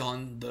he's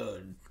on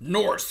the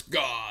Norse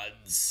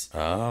gods.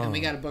 Oh. And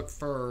we got a book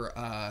for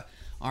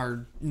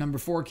our number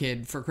 4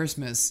 kid for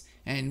Christmas,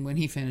 and when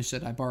he finished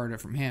it, I borrowed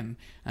it from him,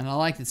 and I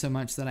liked it so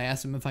much that I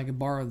asked him if I could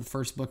borrow the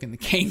first book in the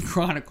Kane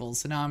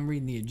Chronicles. So now I'm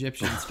reading the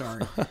Egyptian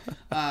story.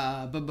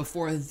 But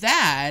before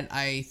that,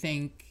 I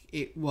think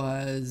it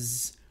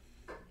was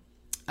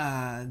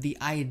the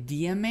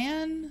Idea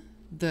Man,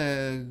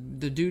 the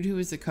dude who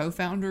was the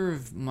co-founder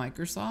of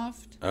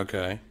Microsoft.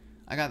 Okay.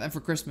 I got that for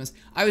Christmas.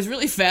 I was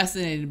really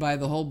fascinated by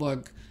the whole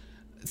book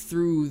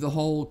through the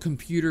whole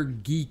computer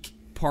geek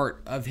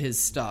part of his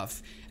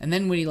stuff. And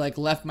then when he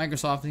left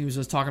Microsoft and he was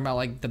just talking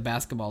about the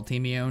basketball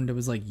team he owned, it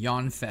was like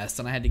Yawn Fest,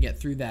 and I had to get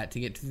through that to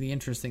get to the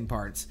interesting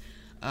parts.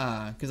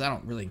 Because I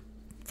don't really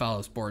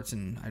follow sports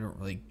and I don't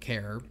really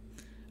care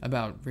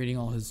about reading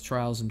all his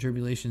trials and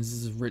tribulations.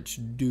 This is a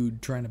rich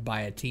dude trying to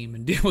buy a team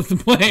and deal with the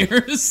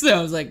players. So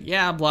I was like,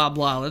 yeah, blah,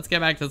 blah. Let's get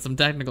back to some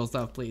technical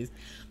stuff, please.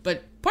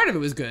 But part of it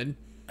was good.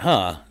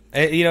 Huh.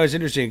 It's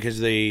interesting because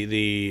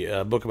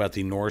the book about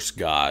the Norse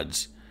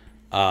gods,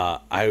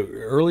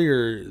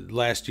 earlier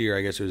last year,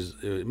 I guess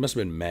it must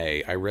have been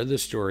May, I read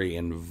this story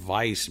in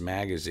Vice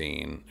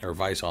magazine, or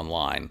Vice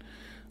Online,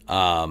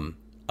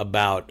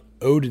 about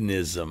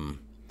Odinism.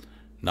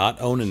 Not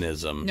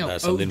onanism. No,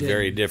 That's something Odin.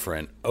 very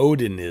different.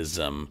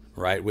 Odinism,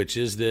 right? Which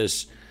is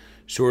this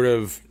sort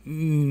of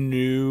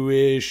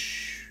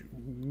newish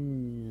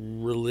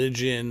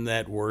religion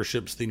that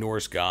worships the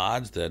Norse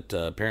gods that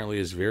apparently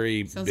is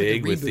very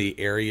big with the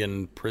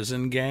Aryan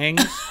prison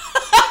gangs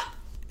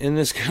in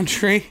this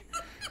country,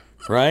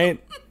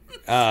 right?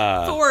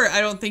 Thor,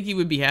 I don't think he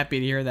would be happy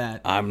to hear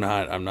that. I'm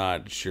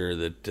not sure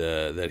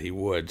that he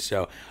would.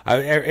 So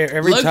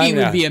every Loki time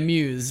would be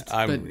amused,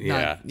 but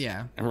yeah, not,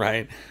 yeah,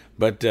 right.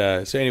 But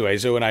so anyway,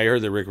 so when I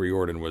heard that Rick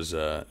Riordan was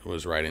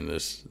writing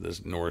this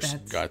Norse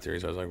god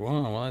theories, I was like,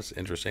 well, that's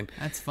interesting.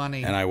 That's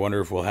funny. And I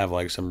wonder if we'll have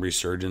some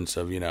resurgence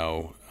of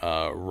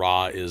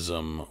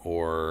Ra-ism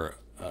or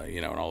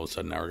and all of a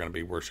sudden now we're going to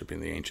be worshiping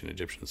the ancient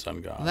Egyptian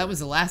sun god. Well, that was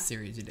the last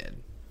series you did.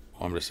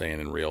 Well, I'm just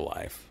saying in real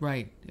life.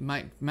 Right. It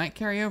might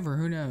carry over.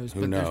 Who knows?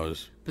 Who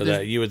knows?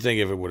 But you would think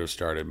if it would have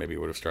started, maybe it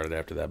would have started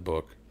after that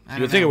book. You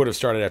would think it would have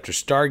started after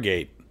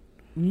Stargate.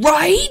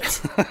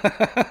 Right?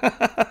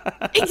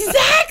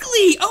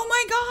 Exactly. Oh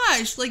my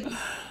gosh.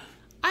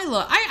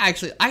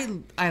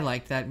 I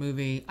liked that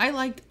movie. I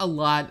liked a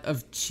lot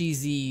of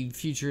cheesy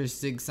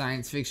futuristic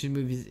science fiction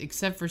movies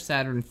except for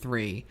Saturn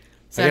 3.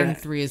 Saturn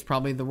 3 is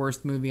probably the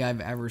worst movie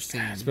I've ever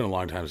seen. It's been a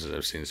long time since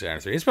I've seen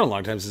Saturn 3. It's been a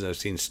long time since I've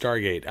seen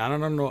Stargate. I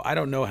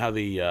don't know how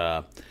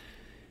the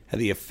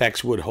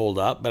effects would hold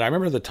up, but I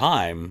remember at the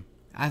time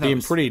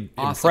being pretty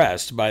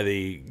impressed by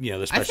the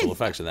special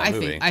effects in that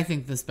movie. I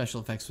think the special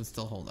effects would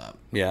still hold up.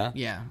 Yeah?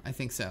 Yeah, I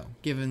think so.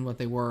 Given what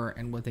they were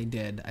and what they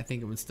did, I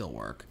think it would still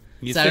work.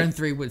 You Saturn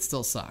 3 would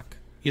still suck.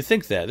 You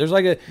think that there's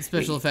the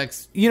special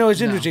effects?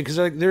 It's interesting because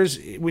there's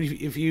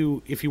if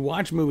you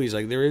watch movies,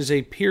 there is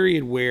a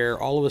period where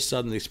all of a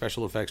sudden the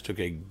special effects took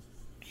a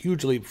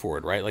huge leap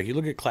forward, right? Like you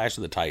look at Clash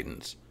of the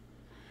Titans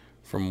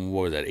from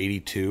what was that,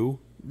 82?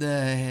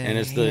 And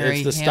it's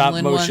the stop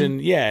motion,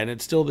 one? Yeah, and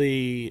it's still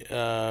the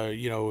kind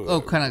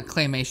of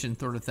claymation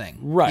sort of thing,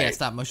 right? Yeah,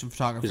 stop motion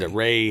photography. Is it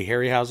Ray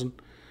Harryhausen?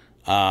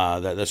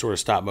 That sort of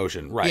stop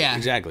motion, right? Yeah,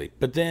 exactly.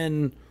 But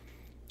then.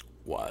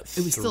 What?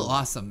 It was still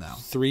awesome, though.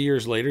 3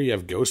 years later, you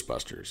have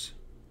Ghostbusters.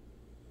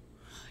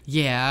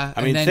 Yeah,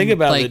 I mean, think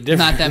about the difference.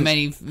 Not that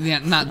many,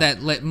 not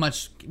that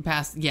much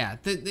past. Yeah,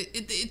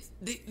 it's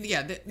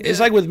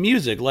like with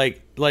music,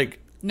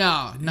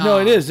 No,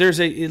 it is. There's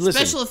listen.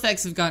 Special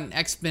effects have gotten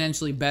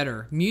exponentially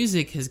better.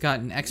 Music has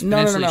gotten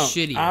exponentially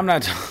shittier. I'm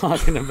not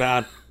talking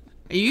about.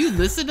 You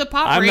listen to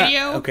pop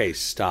radio? Okay,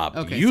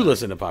 stop. You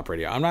listen to pop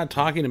radio. I'm not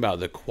talking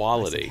about the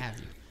quality.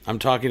 I'm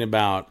talking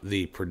about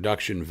the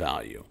production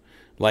value.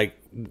 Like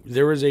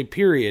there was a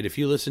period, if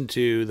you listen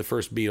to the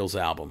first Beatles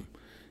album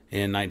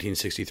in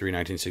 1963,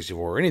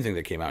 1964, or anything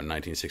that came out in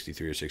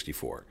 1963 or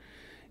 64,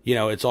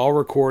 it's all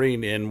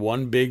recording in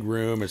one big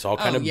room. It's all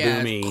kind of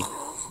boomy.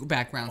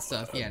 Background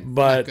stuff,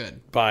 But not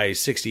good. by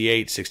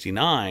 68,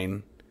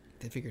 69...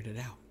 They figured it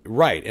out.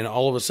 Right, and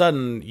all of a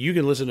sudden, you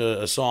can listen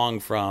to a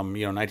song from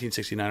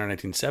 1969 or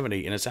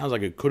 1970, and it sounds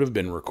like it could have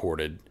been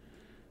recorded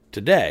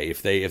today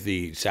if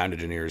the sound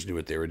engineers knew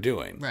what they were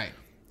doing. Right.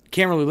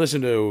 Can't really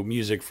listen to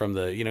music from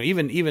the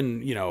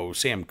even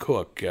Sam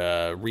Cooke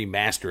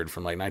remastered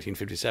from like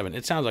 1957.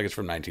 It sounds like it's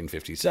from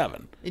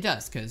 1957. It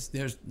does, because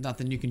there's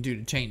nothing you can do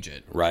to change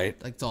it.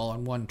 Right. Like it's all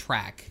on one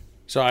track.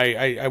 So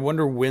I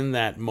wonder when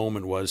that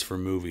moment was for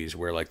movies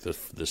where like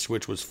the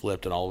switch was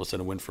flipped and all of a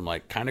sudden it went from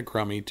like kind of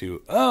crummy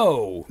to,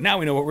 oh, now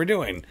we know what we're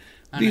doing.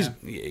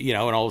 And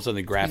all of a sudden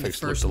the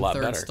graphics looked a lot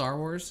better. Star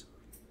Wars,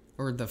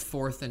 or the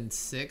 4th and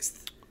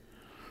 6th.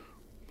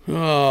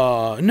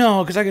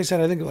 No, because like I said,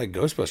 I think like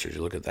Ghostbusters.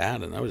 You look at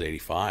that, and that was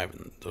 85,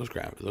 and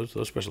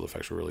those special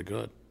effects were really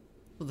good.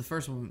 Well, the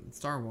first one,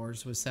 Star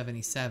Wars, was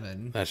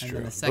 77. That's and true.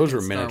 Then the second Those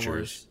were Star miniatures.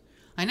 Wars,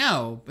 I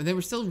know, but they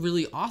were still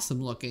really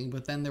awesome looking.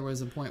 But then there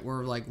was a point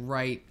where, like,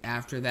 right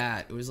after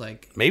that, it was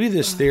like... Maybe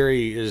this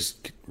theory is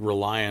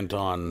reliant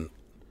on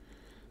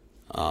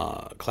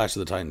Clash of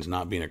the Titans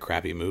not being a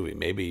crappy movie.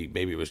 Maybe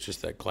it was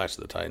just that Clash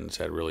of the Titans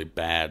had really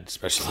bad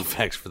special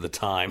effects for the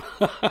time.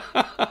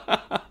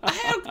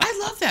 I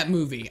love that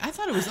movie. I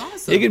thought it was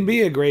awesome. It can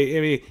be a great... I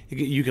mean,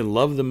 you can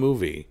love the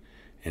movie,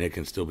 and it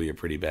can still be a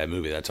pretty bad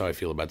movie. That's how I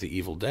feel about The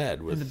Evil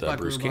Dead with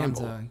Bruce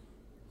Campbell. Banzai.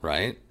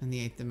 Right? In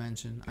the 8th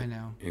Dimension, I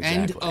know.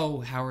 Exactly.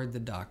 And, Howard the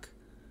Duck.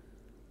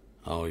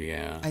 Oh,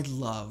 yeah. I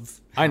love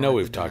I know Howard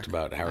we've the talked Duck.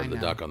 about Howard I the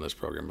know. Duck on this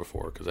program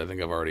before, because I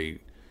think I've already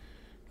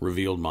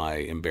revealed my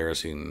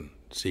embarrassing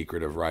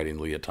secret of writing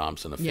Leah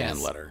Thompson a fan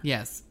letter.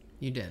 Yes,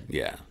 you did.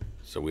 Yeah,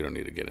 so we don't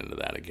need to get into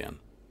that again.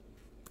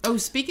 Oh,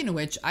 speaking of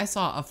which, I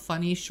saw a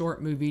funny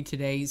short movie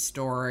today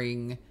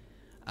starring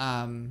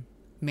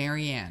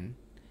Marianne,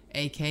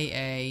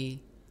 a.k.a.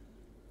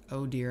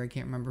 Oh dear, I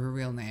can't remember her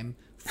real name,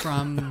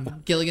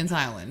 from Gilligan's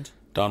Island.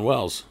 Dawn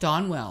Wells.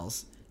 Dawn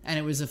Wells. And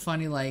it was a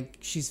funny, like,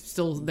 she's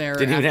still there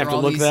Didn't even after have to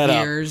all look these that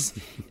up. years.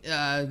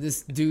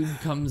 This dude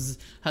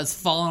has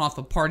fallen off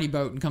a party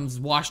boat and comes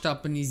washed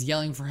up, and he's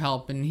yelling for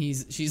help. And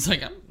she's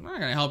like, I'm not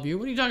going to help you.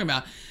 What are you talking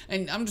about?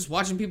 And I'm just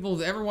watching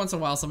people. Every once in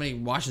a while, somebody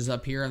washes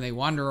up here and they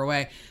wander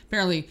away.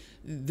 Apparently,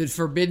 the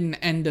forbidden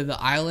end of the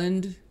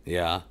island,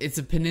 Yeah. it's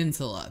a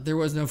peninsula. There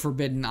was no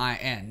forbidden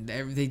end.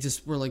 They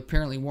just were like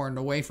apparently warned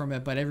away from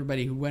it. But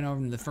everybody who went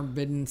over to the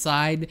forbidden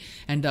side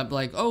ended up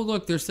like, oh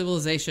look, there's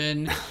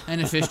civilization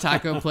and a fish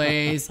taco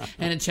place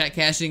and a check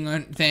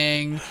cashing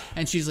thing.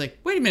 And she's like,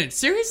 wait a minute,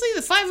 seriously?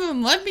 The 5 of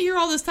them left me here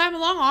all this time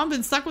along? Oh, I've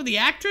been stuck with the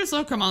actress?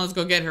 Oh, come on, let's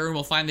go get her and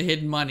we'll find the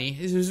hidden money.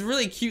 It was a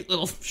really cute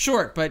little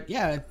short, but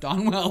yeah,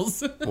 Dawn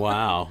Wells.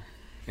 Wow.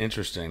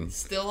 Interesting.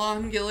 Still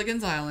on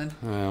Gilligan's Island.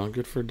 Well,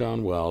 good for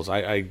Dawn Wells.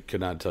 I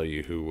could not tell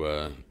you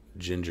who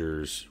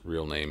Ginger's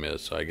real name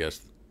is, so I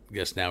guess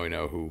now we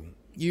know who.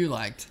 You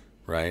liked.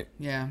 Right?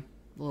 Yeah.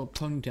 Little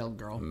ponytailed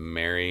girl.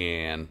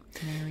 Marianne.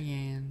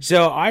 Marianne.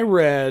 So I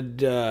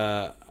read,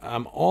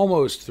 I'm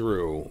almost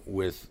through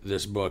with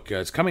this book.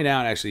 It's coming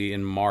out actually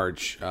in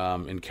March.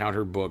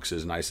 Encounter Books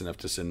is nice enough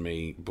to send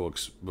me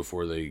books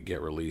before they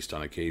get released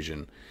on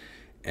occasion.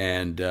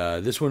 And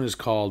this one is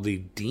called The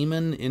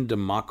Demon in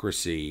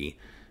Democracy,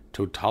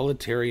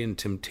 Totalitarian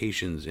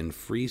Temptations in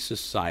Free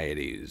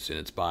Societies. And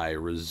it's by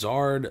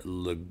Ryszard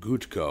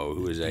Legutko,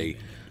 who is a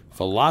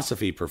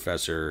philosophy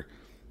professor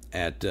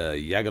at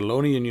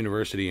Jagiellonian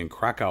University in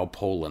Krakow,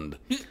 Poland.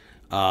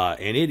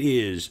 And it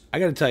is, I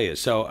got to tell you,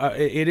 so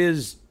it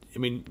is, I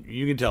mean,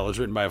 you can tell it's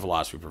written by a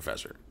philosophy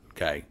professor,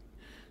 okay?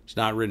 It's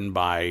not written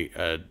by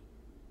a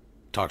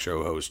talk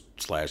show host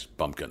 /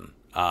 bumpkin.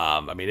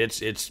 I mean,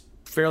 it's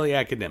fairly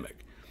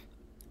academic,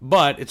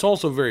 but it's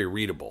also very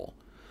readable.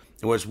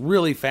 And what's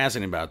really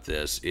fascinating about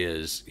this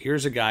is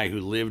here's a guy who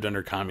lived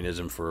under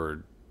communism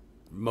for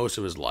most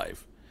of his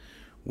life.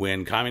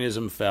 When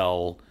communism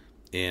fell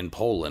in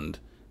Poland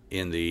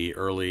in the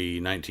early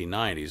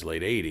 1990s,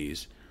 late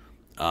 80s,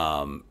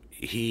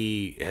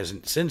 he has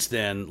since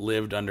then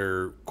lived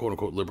under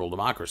quote-unquote liberal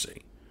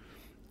democracy.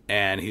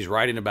 And he's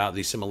writing about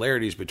the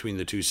similarities between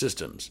the two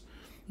systems,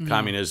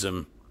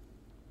 communism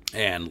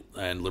and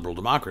liberal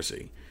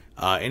democracy.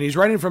 And he's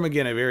writing from,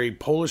 again, a very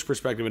Polish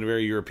perspective and a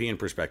very European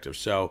perspective.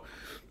 So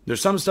there's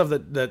some stuff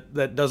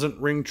that doesn't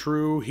ring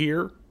true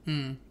here,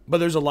 but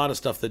there's a lot of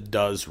stuff that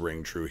does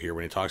ring true here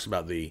when he talks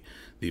about the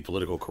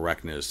political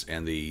correctness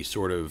and the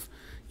sort of,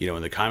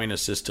 in the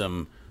communist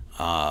system,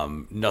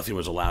 nothing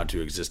was allowed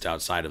to exist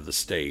outside of the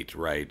state,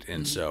 right?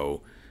 And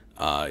so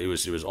it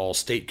was all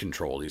state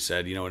controlled. He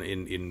said,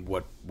 in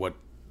what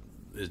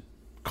is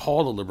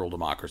called a liberal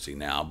democracy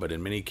now, but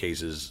in many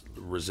cases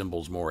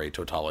resembles more a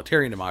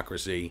totalitarian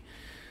democracy,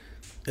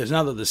 it's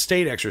not that the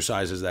state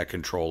exercises that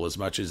control as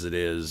much as it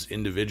is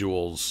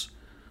individuals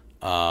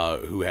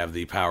who have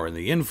the power and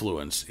the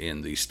influence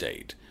in the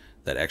state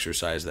that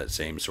exercise that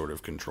same sort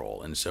of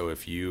control. And so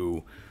if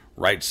you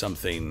write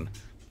something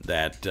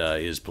that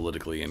is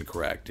politically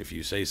incorrect. If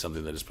you say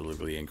something that is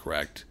politically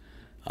incorrect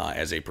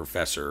as a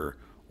professor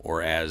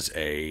or as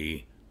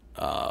a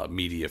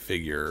media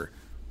figure,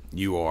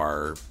 you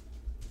are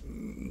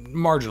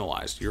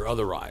marginalized. You're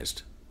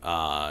otherized,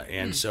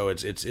 and so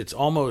it's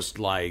almost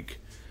like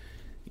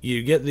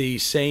you get the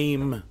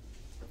same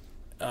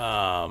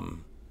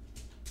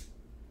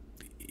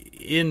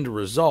end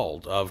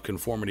result of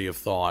conformity of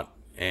thought,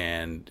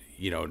 and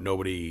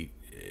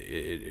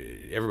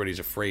everybody's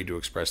afraid to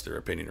express their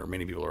opinion, or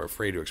many people are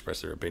afraid to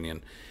express their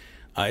opinion.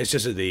 It's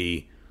just that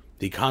the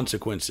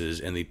consequences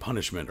and the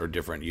punishment are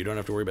different. You don't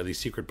have to worry about these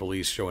secret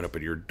police showing up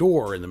at your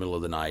door in the middle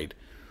of the night,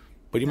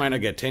 but you might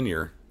not get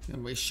tenure.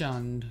 You'll be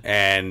shunned.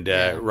 And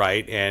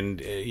right,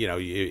 and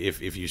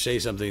if you say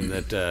something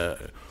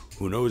that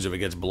who knows if it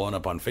gets blown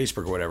up on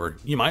Facebook or whatever,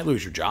 you might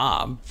lose your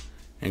job,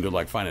 and good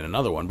luck finding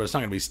another one. But it's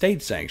not going to be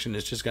state sanctioned.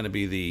 It's just going to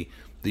be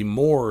the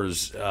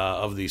mores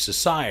of the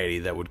society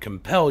that would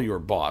compel your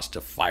boss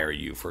to fire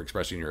you for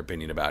expressing your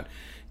opinion about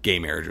gay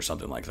marriage or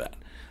something like that.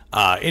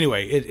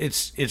 Anyway,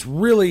 it's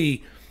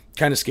really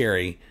kind of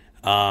scary,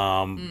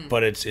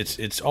 but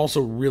it's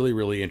also really,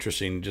 really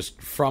interesting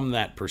just from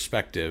that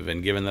perspective.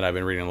 And given that I've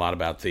been reading a lot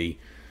about the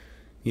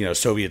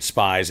Soviet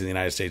spies in the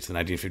United States in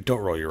the 1950s,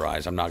 don't roll your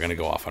eyes. I'm not going to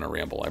go off on a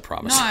ramble, I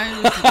promise. No,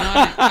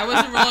 I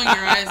wasn't rolling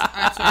your eyes.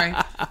 I'm sorry.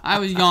 I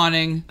was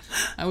yawning.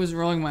 I was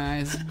rolling my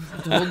eyes.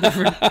 It's a whole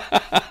different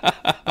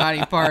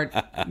body part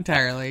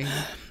entirely.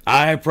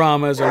 I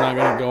promise I'm not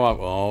going to go off.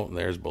 Oh,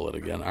 there's Bullet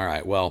again. All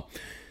right, well,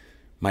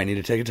 might need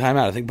to take a time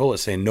out. I think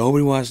Bullet's saying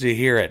nobody wants to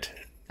hear it.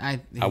 I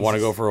want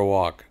to go for a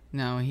walk.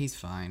 No, he's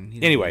fine.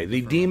 Anyway,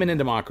 The Demon in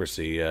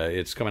Democracy.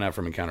 It's coming out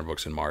from Encounter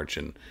Books in March,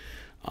 and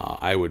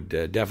I would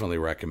definitely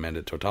recommend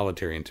it.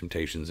 Totalitarian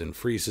Temptations in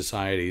Free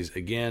Societies.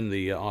 Again,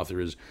 the author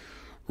is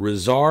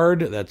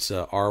Ryszard. That's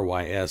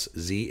R-Y-S-Z-A-R-D.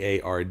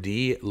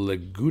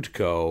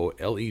 Legutko,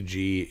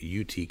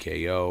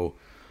 L-E-G-U-T-K-O.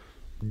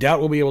 Doubt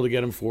we'll be able to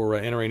get him for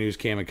NRA News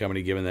Cam and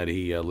Company, given that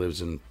he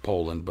lives in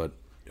Poland, but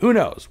who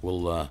knows?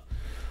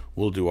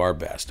 We'll do our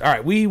best. All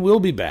right, we will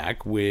be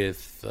back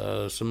with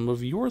some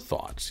of your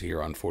thoughts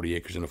here on 40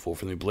 Acres and a Fool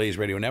from the Blaze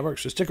Radio Network,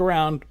 so stick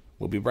around.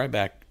 We'll be right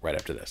back right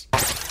after this.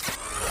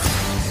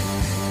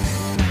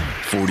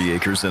 40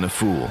 Acres and a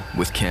Fool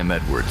with Cam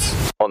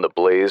Edwards on the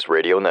Blaze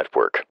Radio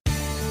Network.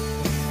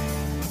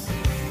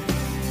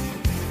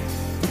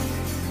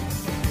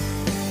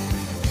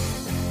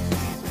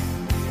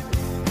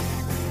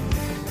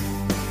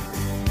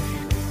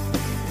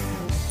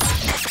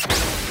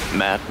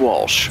 Matt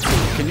Walsh.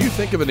 Can you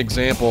think of an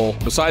example,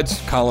 besides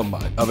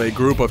Columbine, of a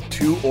group of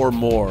 2 or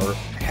more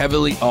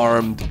heavily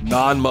armed,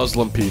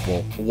 non-Muslim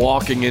people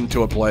walking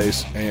into a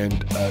place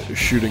and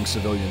shooting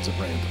civilians at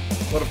random?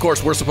 But of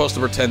course, we're supposed to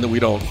pretend that we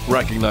don't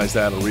recognize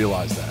that or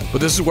realize that.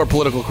 But this is where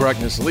political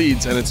correctness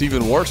leads, and it's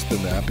even worse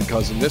than that,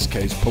 because in this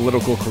case,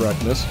 political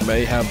correctness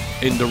may have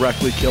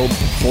indirectly killed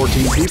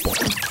 14 people.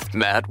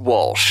 Matt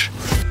Walsh.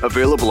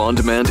 Available on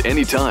demand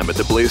anytime at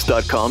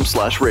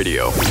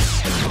theblaze.com/radio.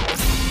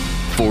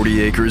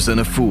 40 Acres and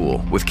a Fool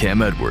with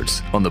Cam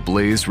Edwards on the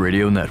Blaze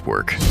Radio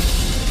Network.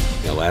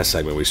 Now, last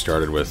segment we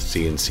started with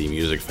CNC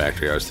Music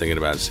Factory. I was thinking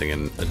about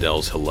singing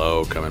Adele's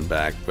Hello coming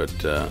back, but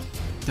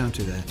don't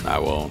do that. I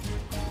won't.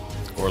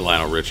 Or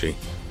Lionel Richie.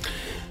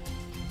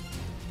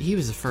 He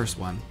was the first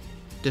one.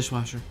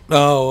 Dishwasher.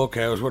 Oh,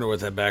 okay. I was wondering what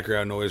that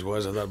background noise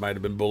was. I thought it might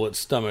have been Bullet's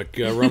stomach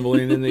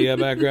rumbling in the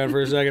background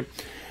for a second.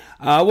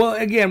 Well,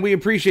 again, we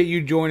appreciate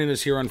you joining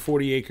us here on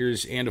 40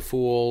 Acres and a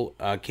Fool.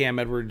 Cam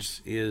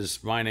Edwards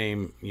is my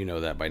name. You know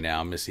that by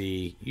now. Miss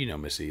E, you know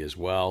Miss E as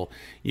well.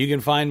 You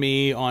can find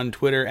me on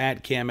Twitter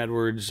at Cam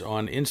Edwards,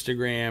 on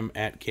Instagram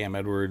at Cam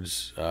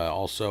Edwards.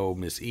 Also,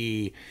 Miss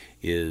E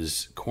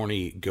is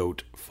Corny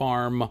Goat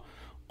Farm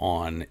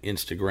on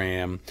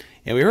Instagram.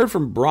 And we heard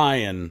from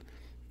Brian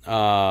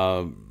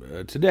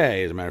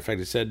today, as a matter of fact.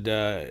 He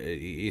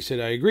said,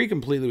 I agree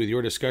completely with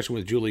your discussion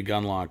with Julie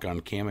Gunlock on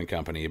Cam and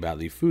Company about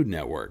the Food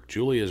Network.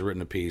 Julie has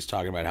written a piece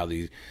talking about how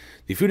the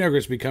Food Network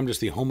has become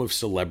just the home of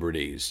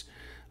celebrities.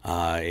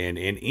 And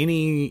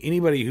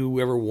anybody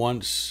who ever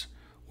once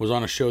was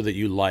on a show that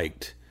you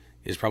liked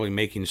is probably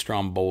making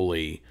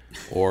stromboli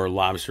or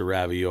lobster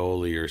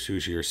ravioli or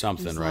sushi or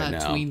something right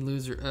now.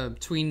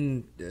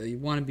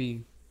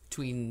 Wannabe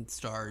tween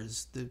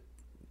stars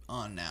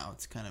on now.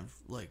 It's kind of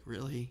like,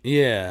 really?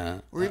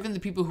 Yeah. Or even the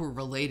people who are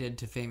related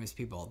to famous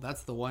people.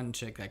 That's the one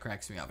chick that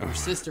cracks me up. Her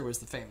sister was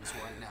the famous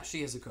one. Now she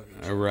has a cooking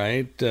show. All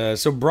right.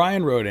 So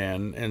Brian wrote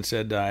in and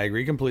said, I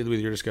agree completely with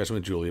your discussion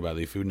with Julie about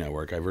the Food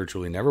Network. I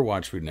virtually never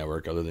watch Food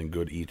Network other than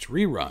Good Eats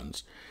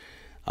reruns.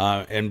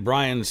 And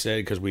Brian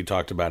said, because we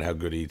talked about how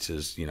Good Eats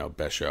is,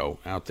 best show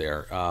out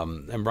there.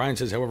 And Brian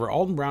says, however,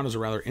 Alton Brown is a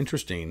rather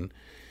interesting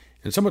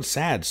and somewhat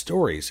sad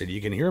story. He said,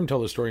 you can hear him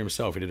tell the story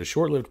himself. He did a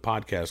short-lived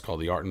podcast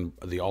called the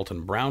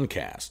Alton Brown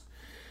Cast.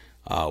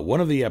 One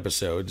of the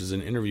episodes is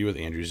an interview with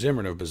Andrew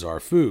Zimmern of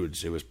Bizarre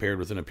Foods. It was paired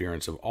with an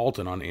appearance of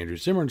Alton on Andrew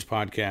Zimmern's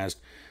podcast,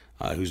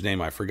 whose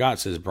name I forgot,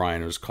 says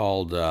Brian. It was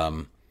called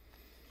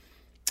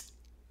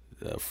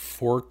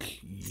Fork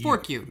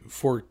You.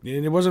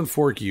 It wasn't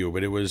Fork You,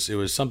 but it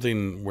was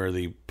something where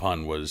the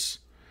pun was,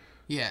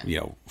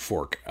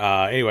 fork.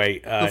 Anyway,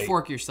 Go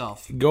fork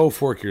yourself. Go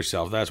fork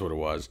yourself. That's what it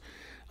was.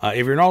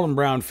 If you're an Alton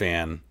Brown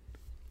fan,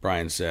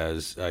 Brian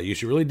says, you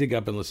should really dig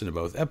up and listen to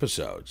both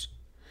episodes.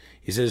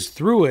 He says,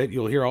 through it,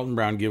 you'll hear Alton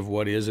Brown give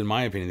what is, in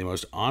my opinion, the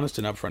most honest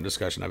and upfront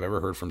discussion I've ever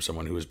heard from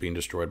someone who is being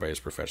destroyed by his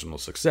professional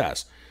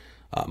success.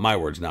 My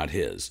words, not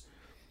his.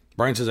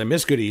 Brian says, I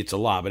miss Good Eats a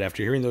lot, but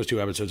after hearing those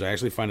 2 episodes, I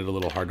actually find it a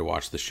little hard to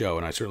watch the show,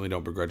 and I certainly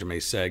don't begrudge him a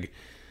seg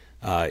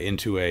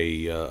into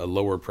a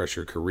lower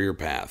pressure career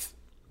path.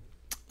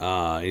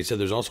 He said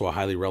there's also a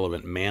highly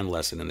relevant man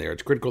lesson in there.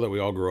 It's critical that we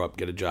all grow up,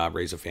 get a job,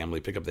 raise a family,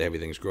 pick up the heavy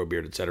things, grow a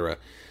beard, etc.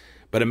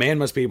 But a man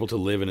must be able to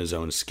live in his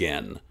own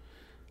skin.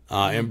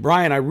 And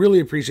Brian, I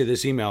really appreciate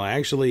this email.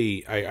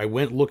 I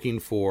went looking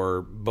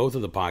for both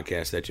of the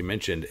podcasts that you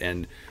mentioned,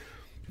 and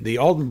the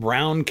Alton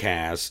Brown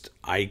cast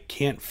I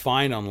can't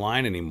find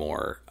online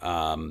anymore.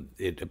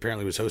 It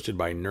apparently was hosted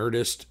by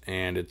Nerdist,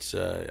 and it's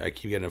I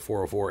keep getting a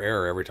 404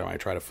 error every time I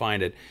try to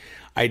find it.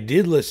 I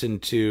did listen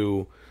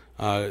to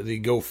the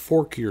Go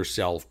Fork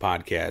Yourself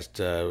podcast,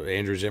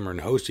 Andrew Zimmern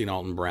hosting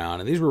Alton Brown,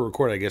 and these were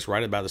recorded, I guess,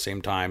 right about the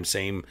same time.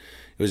 It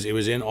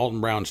was in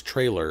Alton Brown's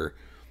trailer.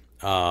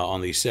 On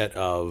the set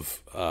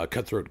of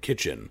Cutthroat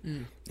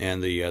Kitchen,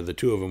 and the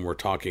 2 of them were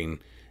talking,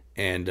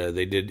 and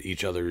they did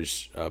each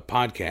other's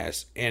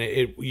podcasts,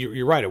 and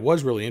you're right, it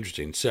was really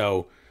interesting.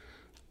 So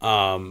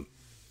Alton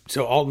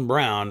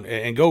Brown,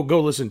 and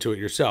go listen to it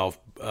yourself.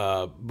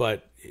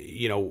 But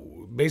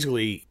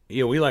basically,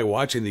 we like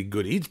watching the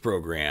Good Eats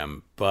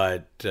program,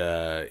 but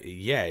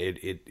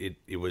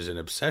it was an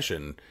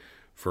obsession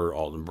for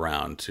Alton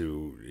Brown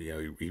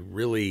to he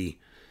really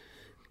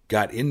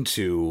got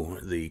into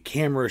the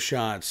camera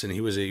shots, and he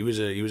was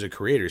a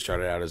creator. He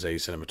started out as a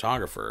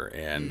cinematographer,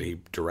 and he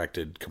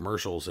directed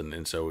commercials,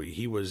 and so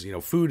he was,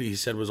 food, he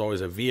said, was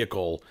always a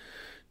vehicle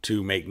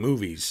to make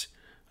movies.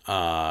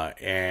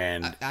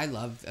 And I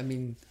love,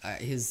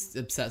 his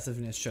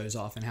obsessiveness shows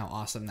off in how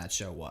awesome that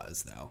show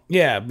was, though.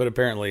 Yeah, but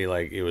apparently,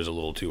 it was a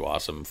little too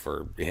awesome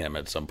for him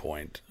at some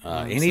point.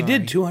 And he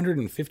did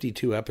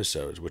 252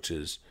 episodes, which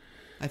is,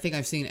 I think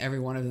I've seen every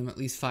one of them at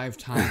least 5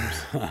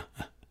 times.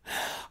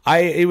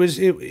 It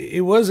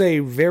was a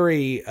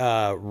very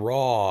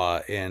raw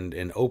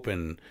and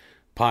open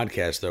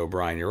podcast, though,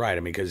 Brian. You're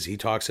right. Because he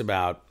talks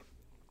about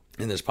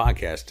in this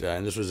podcast,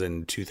 and this was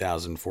in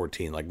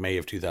 2014, like May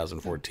of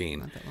 2014.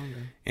 Not that long ago.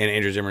 And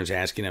Andrew Zimmern's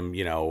asking him,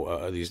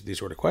 these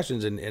sort of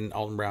questions, and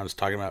Alton Brown's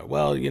talking about,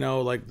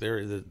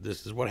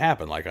 this is what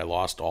happened. I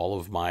lost all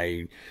of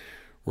my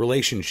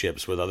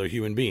relationships with other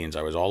human beings.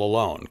 I was all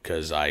alone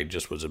because I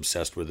just was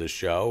obsessed with this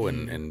show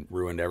and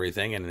ruined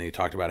everything. And then he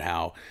talked about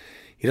how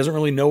he doesn't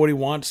really know what he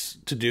wants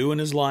to do in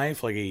his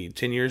life. 10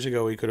 years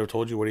ago, he could have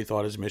told you what he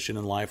thought his mission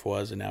in life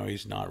was, and now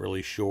he's not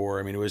really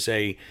sure.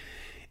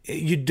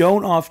 You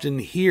don't often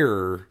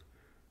hear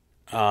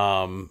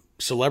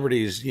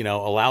celebrities,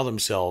 allow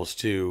themselves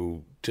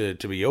to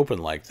be open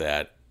like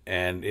that.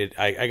 And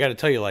I got to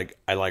tell you,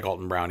 I like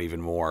Alton Brown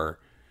even more,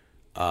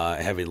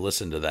 having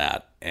listened to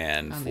that.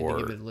 And I don't need to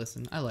give it a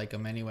listen. I like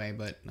him anyway,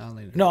 but I'll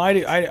need to. No,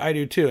 I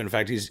do too. In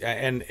fact, he's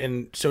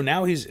so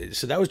now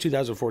so that was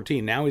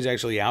 2014. Now he's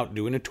actually out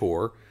doing a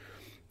tour,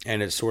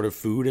 and it's sort of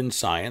food and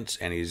science,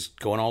 and he's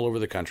going all over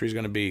the country. He's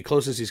going to be,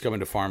 closest he's coming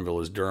to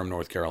Farmville is Durham,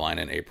 North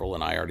Carolina in April,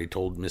 and I already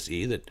told Miss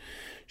E that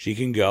she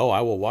can go.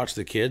 I will watch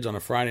the kids on a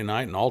Friday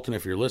night, and Alton,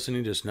 if you're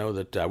listening, just know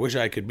that I wish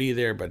I could be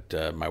there,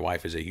 but my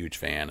wife is a huge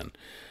fan, and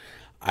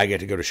I get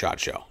to go to SHOT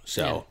Show.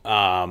 So,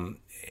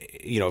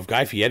 if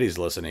Guy Fieri's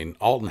listening,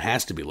 Alton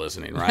has to be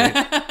listening, right?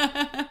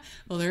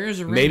 Well, there is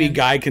a ring. Maybe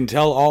Guy can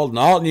tell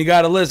Alton, you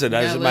got to listen.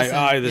 This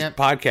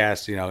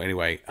podcast,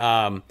 anyway.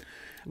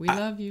 We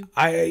love you.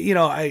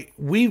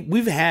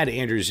 We've had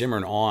Andrew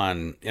Zimmern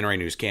on NRA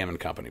News Cam and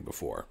Company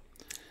before.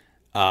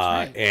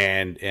 Right.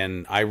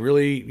 And I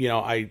really,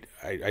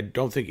 I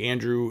don't think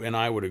Andrew and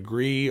I would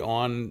agree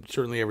on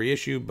certainly every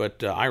issue,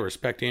 but I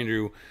respect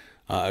Andrew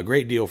a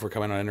great deal for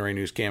coming on NRA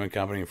News Cam and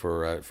Company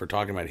for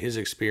talking about his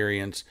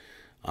experience.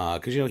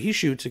 Because, he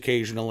shoots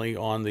occasionally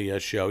on the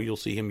show. You'll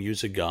see him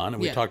use a gun,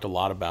 and we talked a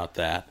lot about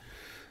that.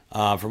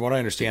 From what I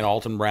understand,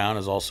 Alton Brown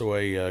is also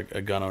a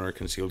gun owner,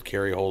 concealed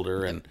carry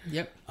holder. And,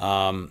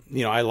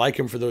 I like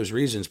him for those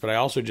reasons, but I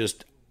also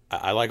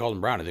I like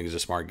Alton Brown. I think he's a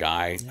smart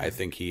guy. Yeah. I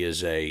think he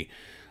is a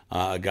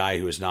guy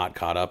who is not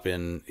caught up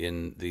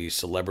in the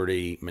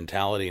celebrity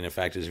mentality, and in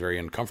fact is very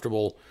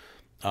uncomfortable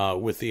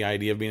with the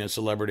idea of being a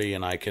celebrity,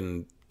 and I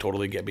can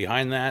totally get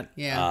behind that.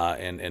 Yeah.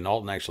 And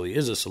Alton actually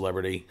is a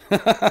celebrity.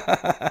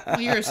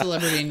 Well, you're a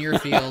celebrity in your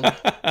field.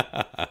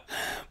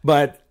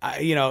 But,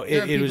 there are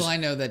people I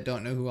know that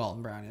don't know who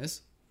Alton Brown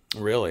is.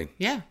 Really?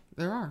 Yeah,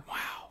 there are.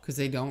 Wow. Because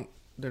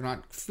they're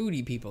not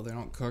foodie people. They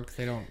don't cook.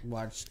 They don't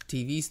watch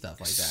TV stuff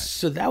like that.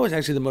 So that was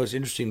actually the most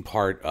interesting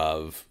part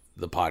of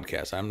the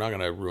podcast. I'm not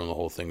going to ruin the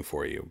whole thing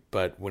for you.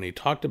 But when he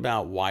talked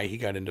about why he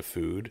got into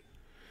food,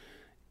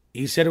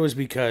 He said it was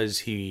because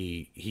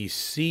he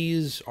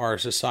sees our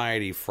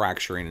society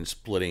fracturing and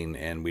splitting,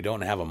 and we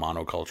don't have a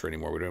monoculture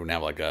anymore. We don't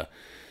have like a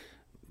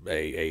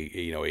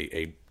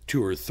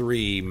 2 or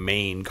 3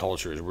 main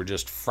cultures. We're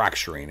just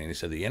fracturing. And he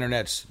said the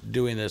internet's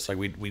doing this. Like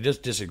we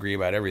just disagree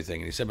about everything.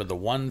 And he said, but the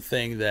one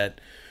thing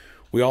that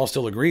we all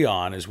still agree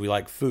on is we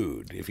like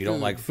food. If you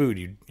don't like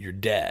food, you're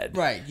dead.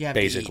 Right. You have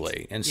basically.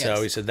 to eat. And Yes.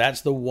 so he said that's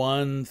the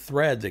one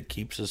thread that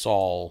keeps us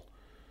all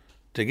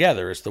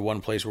together. It's the one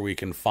place where we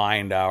can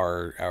find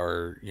our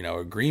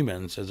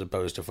agreements as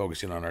opposed to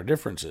focusing on our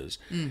differences.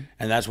 And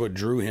that's what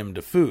drew him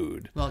to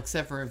food. Well,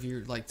 except for if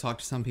you like talk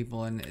to some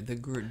people and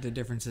the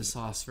difference is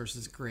sauce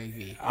versus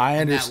gravy. I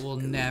and understand. That will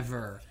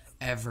never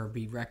ever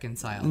be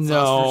reconciled. No,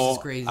 sauce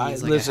versus gravy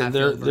is like listen. a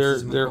There Hatfield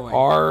versus there McCoy.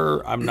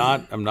 are. I'm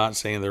not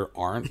saying there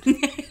aren't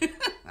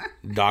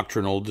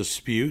doctrinal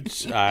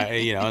disputes.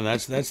 And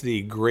that's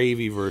the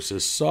gravy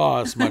versus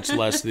sauce, much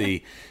less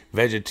the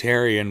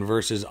vegetarian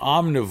versus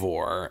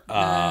omnivore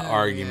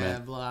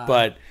argument. blah.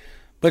 But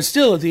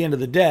still, at the end of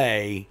the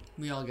day,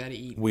 we all got to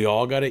eat. we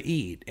all got to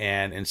eat,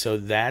 and so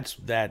that's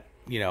that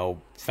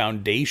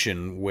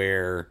foundation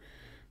where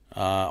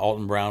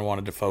Alton Brown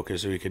wanted to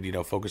focus, so he could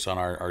focus on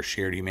our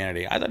shared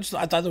humanity. I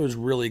thought that was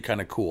really kind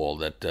of cool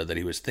that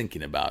he was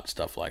thinking about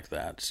stuff like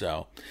that.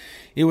 So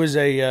it was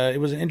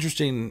an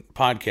interesting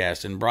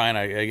podcast. And Brian,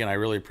 I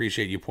really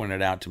appreciate you pointing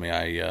it out to me.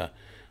 I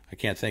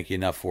can't thank you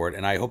enough for it,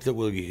 and I hope that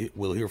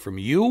we'll hear from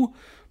you,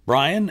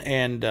 Brian,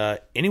 and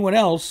anyone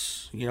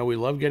else. We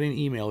love getting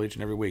email each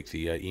and every week.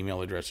 The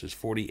email address is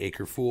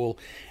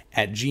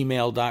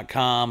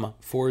 40acrefool@gmail.com,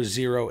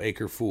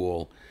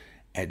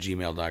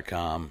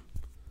 40acrefool@gmail.com.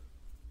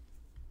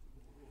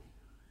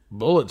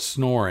 Bullet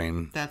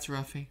snoring. That's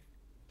Ruffy.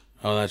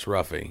 Oh, that's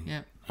Ruffy.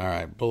 Yep. All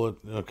right, Bullet.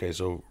 Okay,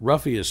 so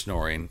Ruffy is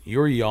snoring.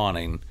 You're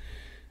yawning,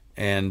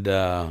 and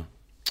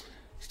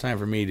it's time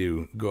for me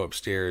to go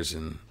upstairs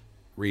and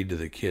read to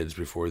the kids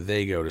before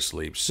they go to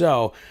sleep.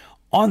 So,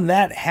 on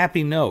that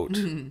happy note,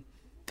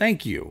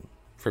 thank you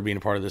for being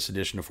a part of this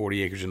edition of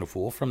 40 Acres and a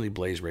Fool from the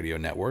Blaze Radio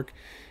Network.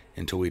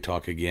 Until we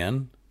talk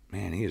again,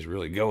 man, he is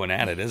really going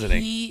at it, isn't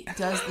he? He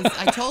does this.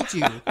 I told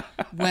you,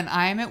 when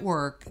I'm at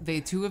work,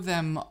 the two of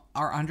them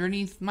are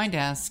underneath my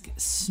desk,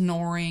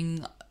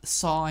 snoring,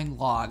 sawing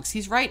logs.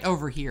 He's right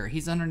over here.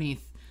 He's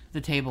underneath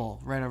the table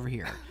right over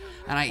here.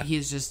 And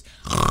he's just,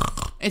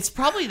 it's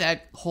probably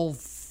that whole,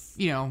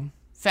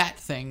 fat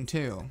thing,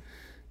 too.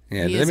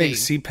 Yeah, do they make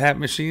CPAP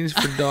machines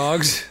for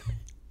dogs?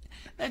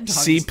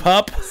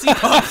 CPAP.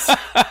 CPUP?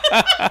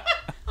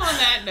 On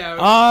that note.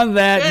 On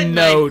that Good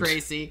note. night,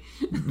 Gracie.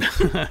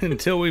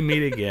 Until we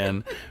meet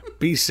again,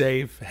 be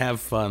safe, have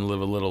fun,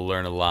 live a little,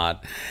 learn a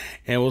lot.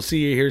 And we'll see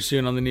you here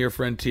soon on the Near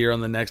Frontier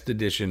on the next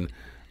edition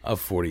of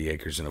 40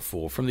 Acres and a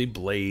Fool from the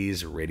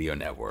Blaze Radio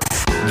Network.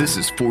 This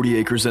is 40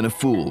 Acres and a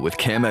Fool with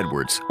Cam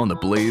Edwards on the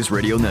Blaze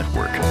Radio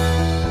Network.